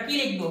সমীকরণটা কি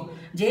লিখবো,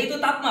 যেহেতু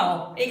তাপমাত্রা,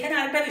 এখানে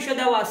আরেকটা বিষয়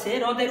দেওয়া আছে,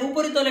 হ্রদের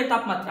উপরিতলের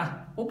তাপমাত্রা,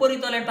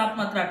 উপরিতলের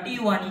তাপমাত্রা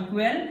T1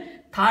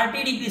 =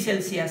 30 ডিগ্রি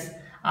সেলসিয়াস,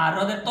 আর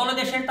হ্রদের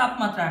তলদেশের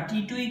তাপমাত্রা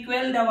T2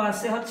 দেওয়া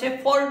আছে হচ্ছে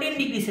 14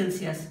 ডিগ্রি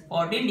সেলসিয়াস,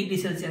 14 ডিগ্রি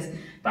সেলসিয়াস।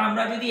 তো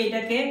আমরা যদি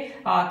এটাকে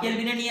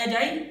কেলভিনে নিয়ে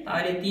যাই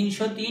তাহলে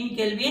 303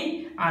 কেলভিন,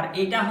 আর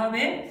এটা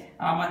হবে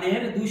আমাদের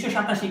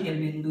 287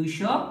 কেলভিন,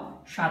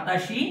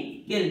 287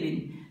 কেলভিন।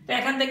 তো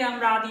এখান থেকে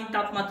আমরা আদি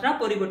তাপমাত্রা,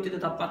 পরিবর্তিত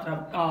তাপমাত্রা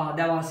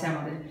দেওয়া আছে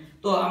আমাদের।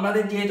 তো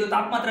আমাদের যেহেতু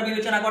তাপমাত্রা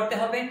বিবেচনা করতে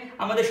হবে,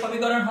 আমাদের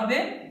সমীকরণ হবে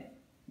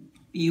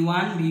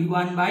P1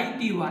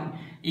 V1/T1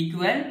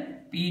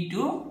 = P2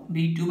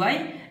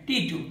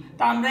 V2/T2।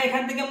 তো আমরা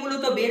এখান থেকে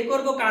মূলত বের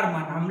করব কার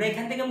মান, আমরা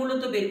এখান থেকে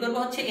মূলত বের করব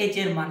হচ্ছে h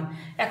এর মান।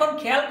 এখন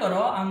খেয়াল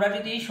করো আমরা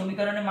যদি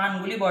সমীকরণে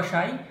মানগুলি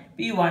বসাই,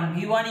 P1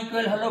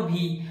 V1 হলো V,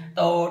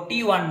 তো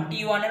T1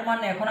 এর মান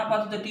এখন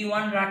আপাতত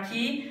T1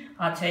 রাখি।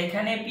 আচ্ছা,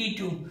 এখানে P2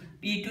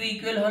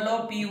 হলো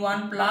P1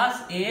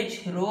 + h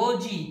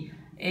ρg,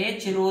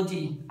 h ρg।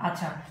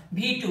 আচ্ছা,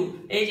 V2,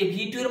 এই যে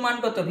V2 এর মান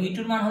কত, V2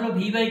 এর মান হলো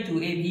V/2,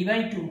 এই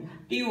V/2।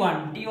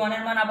 T1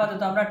 এর মান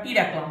আপাতত আমরা T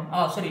রাখলাম,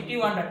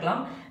 T1 রাখলাম।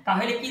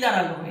 তাহলে কি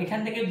দাঁড়ালো, এখান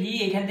থেকে ভি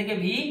এখান থেকে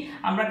ভি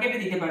আমরা কেটে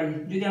দিতে পারি।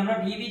 যদি আমরা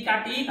ভি ভি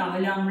কাটি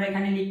তাহলে আমরা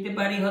এখানে লিখতে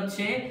পারি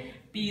হচ্ছে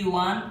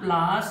P1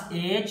 প্লাস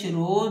এইচ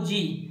রো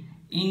জি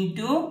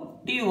ইন্টু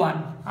T1।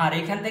 আর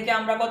এখান থেকে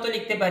আমরা কত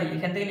লিখতে পারি,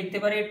 এখান থেকে লিখতে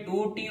পারি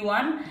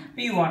 2T1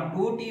 P1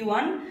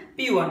 2T1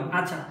 P1।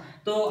 আচ্ছা,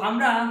 তো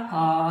আমরা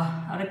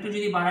আরেকটু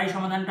যদি বাড়াই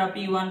সমাধানটা,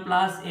 P1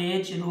 প্লাস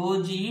এইচ রো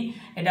জি,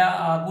 এটা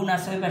গুণ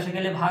আছে ওই পাশে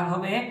গেলে ভাগ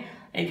হবে।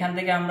 এখান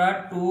থেকে আমরা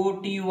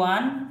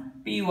 2T1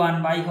 P1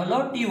 বাই হলো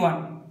T1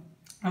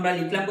 আমরা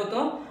লিখলাম কত।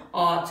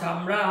 আচ্ছা,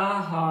 আমরা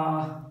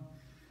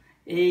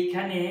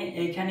এইখানে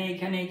এইখানে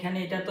এখানে এখানে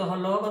এটা তো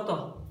হলো কত,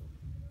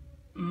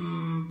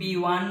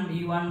 P1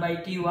 V1 by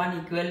T1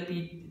 equal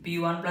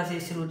P1 plus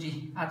H rho জি।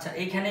 আচ্ছা,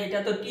 এখানে এটা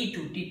তো T2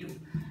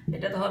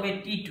 এটা তো হবে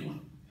T2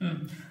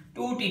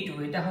 2T2,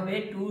 এটা হবে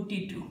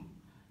 2T2,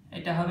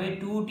 এটা হবে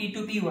 2T2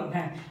 P1,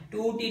 হ্যাঁ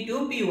 2T2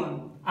 P1।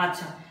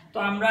 আচ্ছা, তো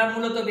আমরা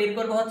মূলত বের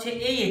করব হচ্ছে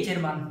এই এইচ এর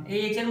মান। এই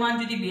এইচ এর মান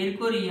যদি বের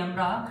করি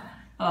আমরা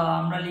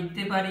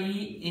লিখতে পারি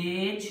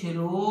H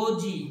rho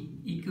G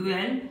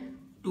equal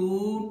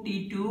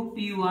 2T2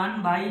 P1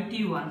 by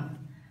T1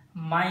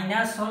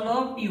 minus হলো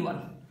P1।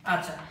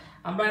 আচ্ছা,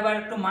 আমরা এবার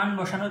একটু মান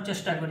বসানোর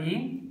চেষ্টা করি।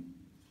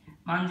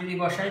 মান যদি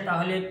বসাই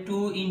তাহলে 2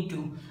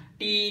 ইন্টু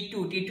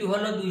T2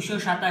 হলো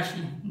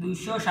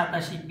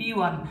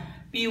 287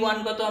 P1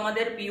 কত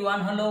আমাদের, P1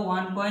 হলো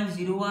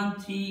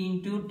 1.013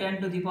 ইন্টু 10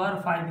 টু দি পাওয়ার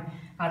 5।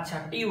 আচ্ছা,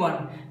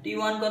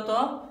 T1 কত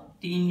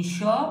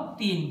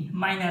 303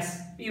 মাইনাস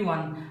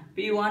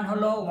P1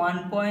 হলো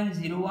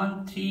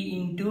 1.013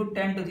 ইন্টু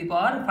 10 টু দি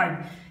পাওয়ার 5।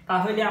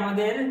 তাহলে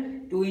আমাদের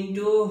 2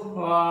 into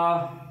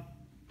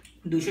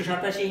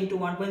 287 into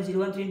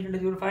 1.013 into 10 to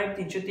the power 5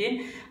 303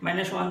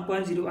 minus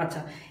 1.0।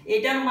 আচ্ছা,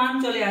 এটার মান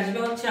চলে আসবে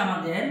হচ্ছে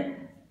আমাদের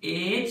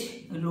এইচ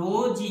রো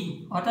জি,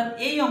 অর্থাৎ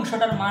এই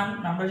অংশটার মান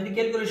আমরা যদি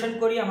ক্যালকুলেশন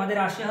করি আমাদের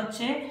আসে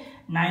হচ্ছে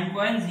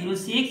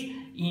 9.06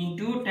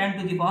 ইন্টু 10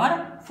 টু দি পাওয়ার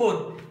 4।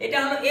 এটা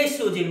হলো এইচ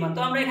রো জির মান।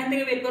 তো আমরা এখান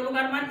থেকে বের করবো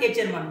কার মান, এইচ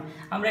এর মান।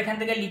 আমরা এখান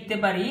থেকে লিখতে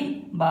পারি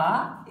বা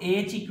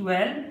H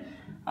equal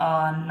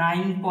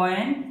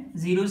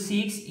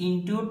 9.06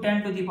 into 10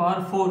 to the power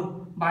 4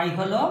 by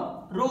হলো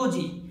রো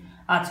জি।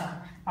 আচ্ছা,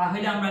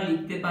 তাহলে আমরা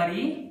লিখতে পারি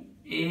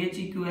H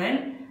equal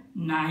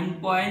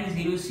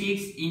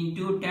 9.06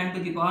 into 10 to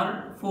the power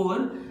 4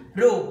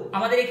 rho.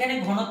 আমাদের এখানে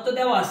ঘনত্ব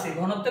দেওয়া আছে,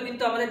 ঘনত্ব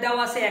কিন্তু আমাদের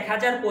দেওয়া আছে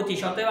 1025,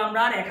 অতএব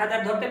আমরা আর 1000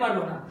 ধরতে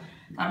পারবো না,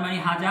 তার মানে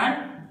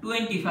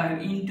 1025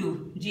 ইন্টু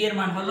জি এর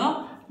মান হলো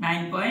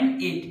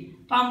 9.8।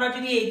 তো আমরা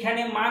যদি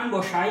এইখানে মান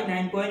বসাই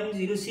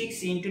 9.06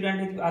 ইন্টু 10,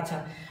 আচ্ছা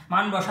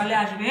মান বসালে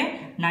আসবে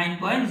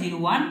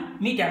 9.01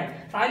 মিটার।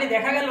 তাহলে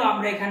দেখা গেল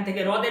আমরা এখান থেকে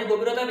হ্রদের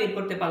গভীরতা বের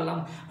করতে পারলাম।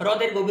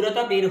 হ্রদের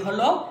গভীরতা বের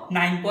হলো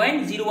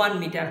 9.01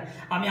 মিটার।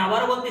 আমি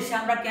আবারও বলতেছি,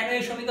 আমরা কেন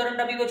এই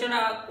সমীকরণটা বিবেচনা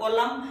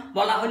করলাম,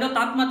 বলা হলো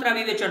তাপমাত্রা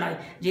বিবেচনায়।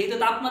 যেহেতু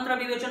তাপমাত্রা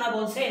বিবেচনা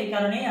বলছে, এই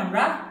কারণেই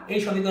আমরা এই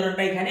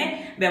সমীকরণটা এখানে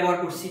ব্যবহার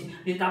করছি।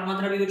 যদি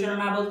তাপমাত্রা বিবেচনা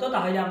না বলতো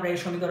তাহলে আমরা এই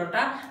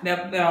সমীকরণটা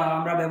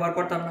আমরা ব্যবহার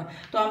করতাম না।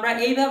 তো আমরা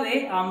এইভাবে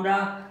আমরা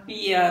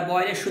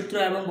বয়েলের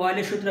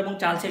সূত্র এবং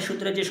চার্লসের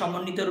সূত্রের যে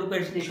সমন্বিত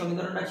রূপের যে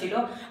সমীকরণটা ছিল,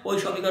 ওই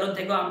সমীকরণ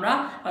থেকেও আমরা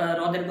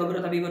হ্রদের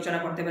গভীরতা বিবেচনা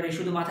করতে পারি।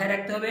 শুধু মাথায়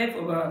রাখতে হবে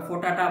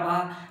ফোঁটাটা বা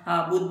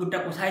বুদবুদটা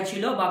কোথায়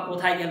ছিল বা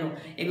কোথায় গেল,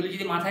 এগুলি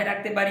যদি মাথায়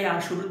রাখতে পারি, আর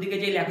শুরুর দিকে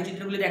যে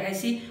লেখচিত্রগুলি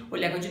দেখাইছি ওই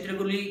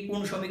লেখচিত্রগুলি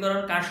কোন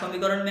সমীকরণ কার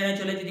সমীকরণ মেনে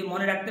চলে যদি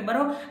মনে রাখতে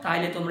পারো,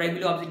 তাহলে তোমরা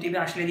এগুলি অবজেক্টিভে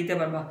আসলে দিতে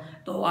পারবা।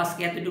 তো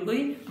আজকে এতটুকুই।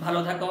 ভালো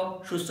থাকো,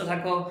 সুস্থ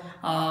থাকো,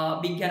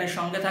 বিজ্ঞানের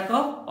সঙ্গে থাকো,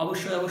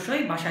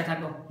 অবশ্যই বাসায়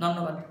থাকো।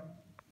 ধন্যবাদ।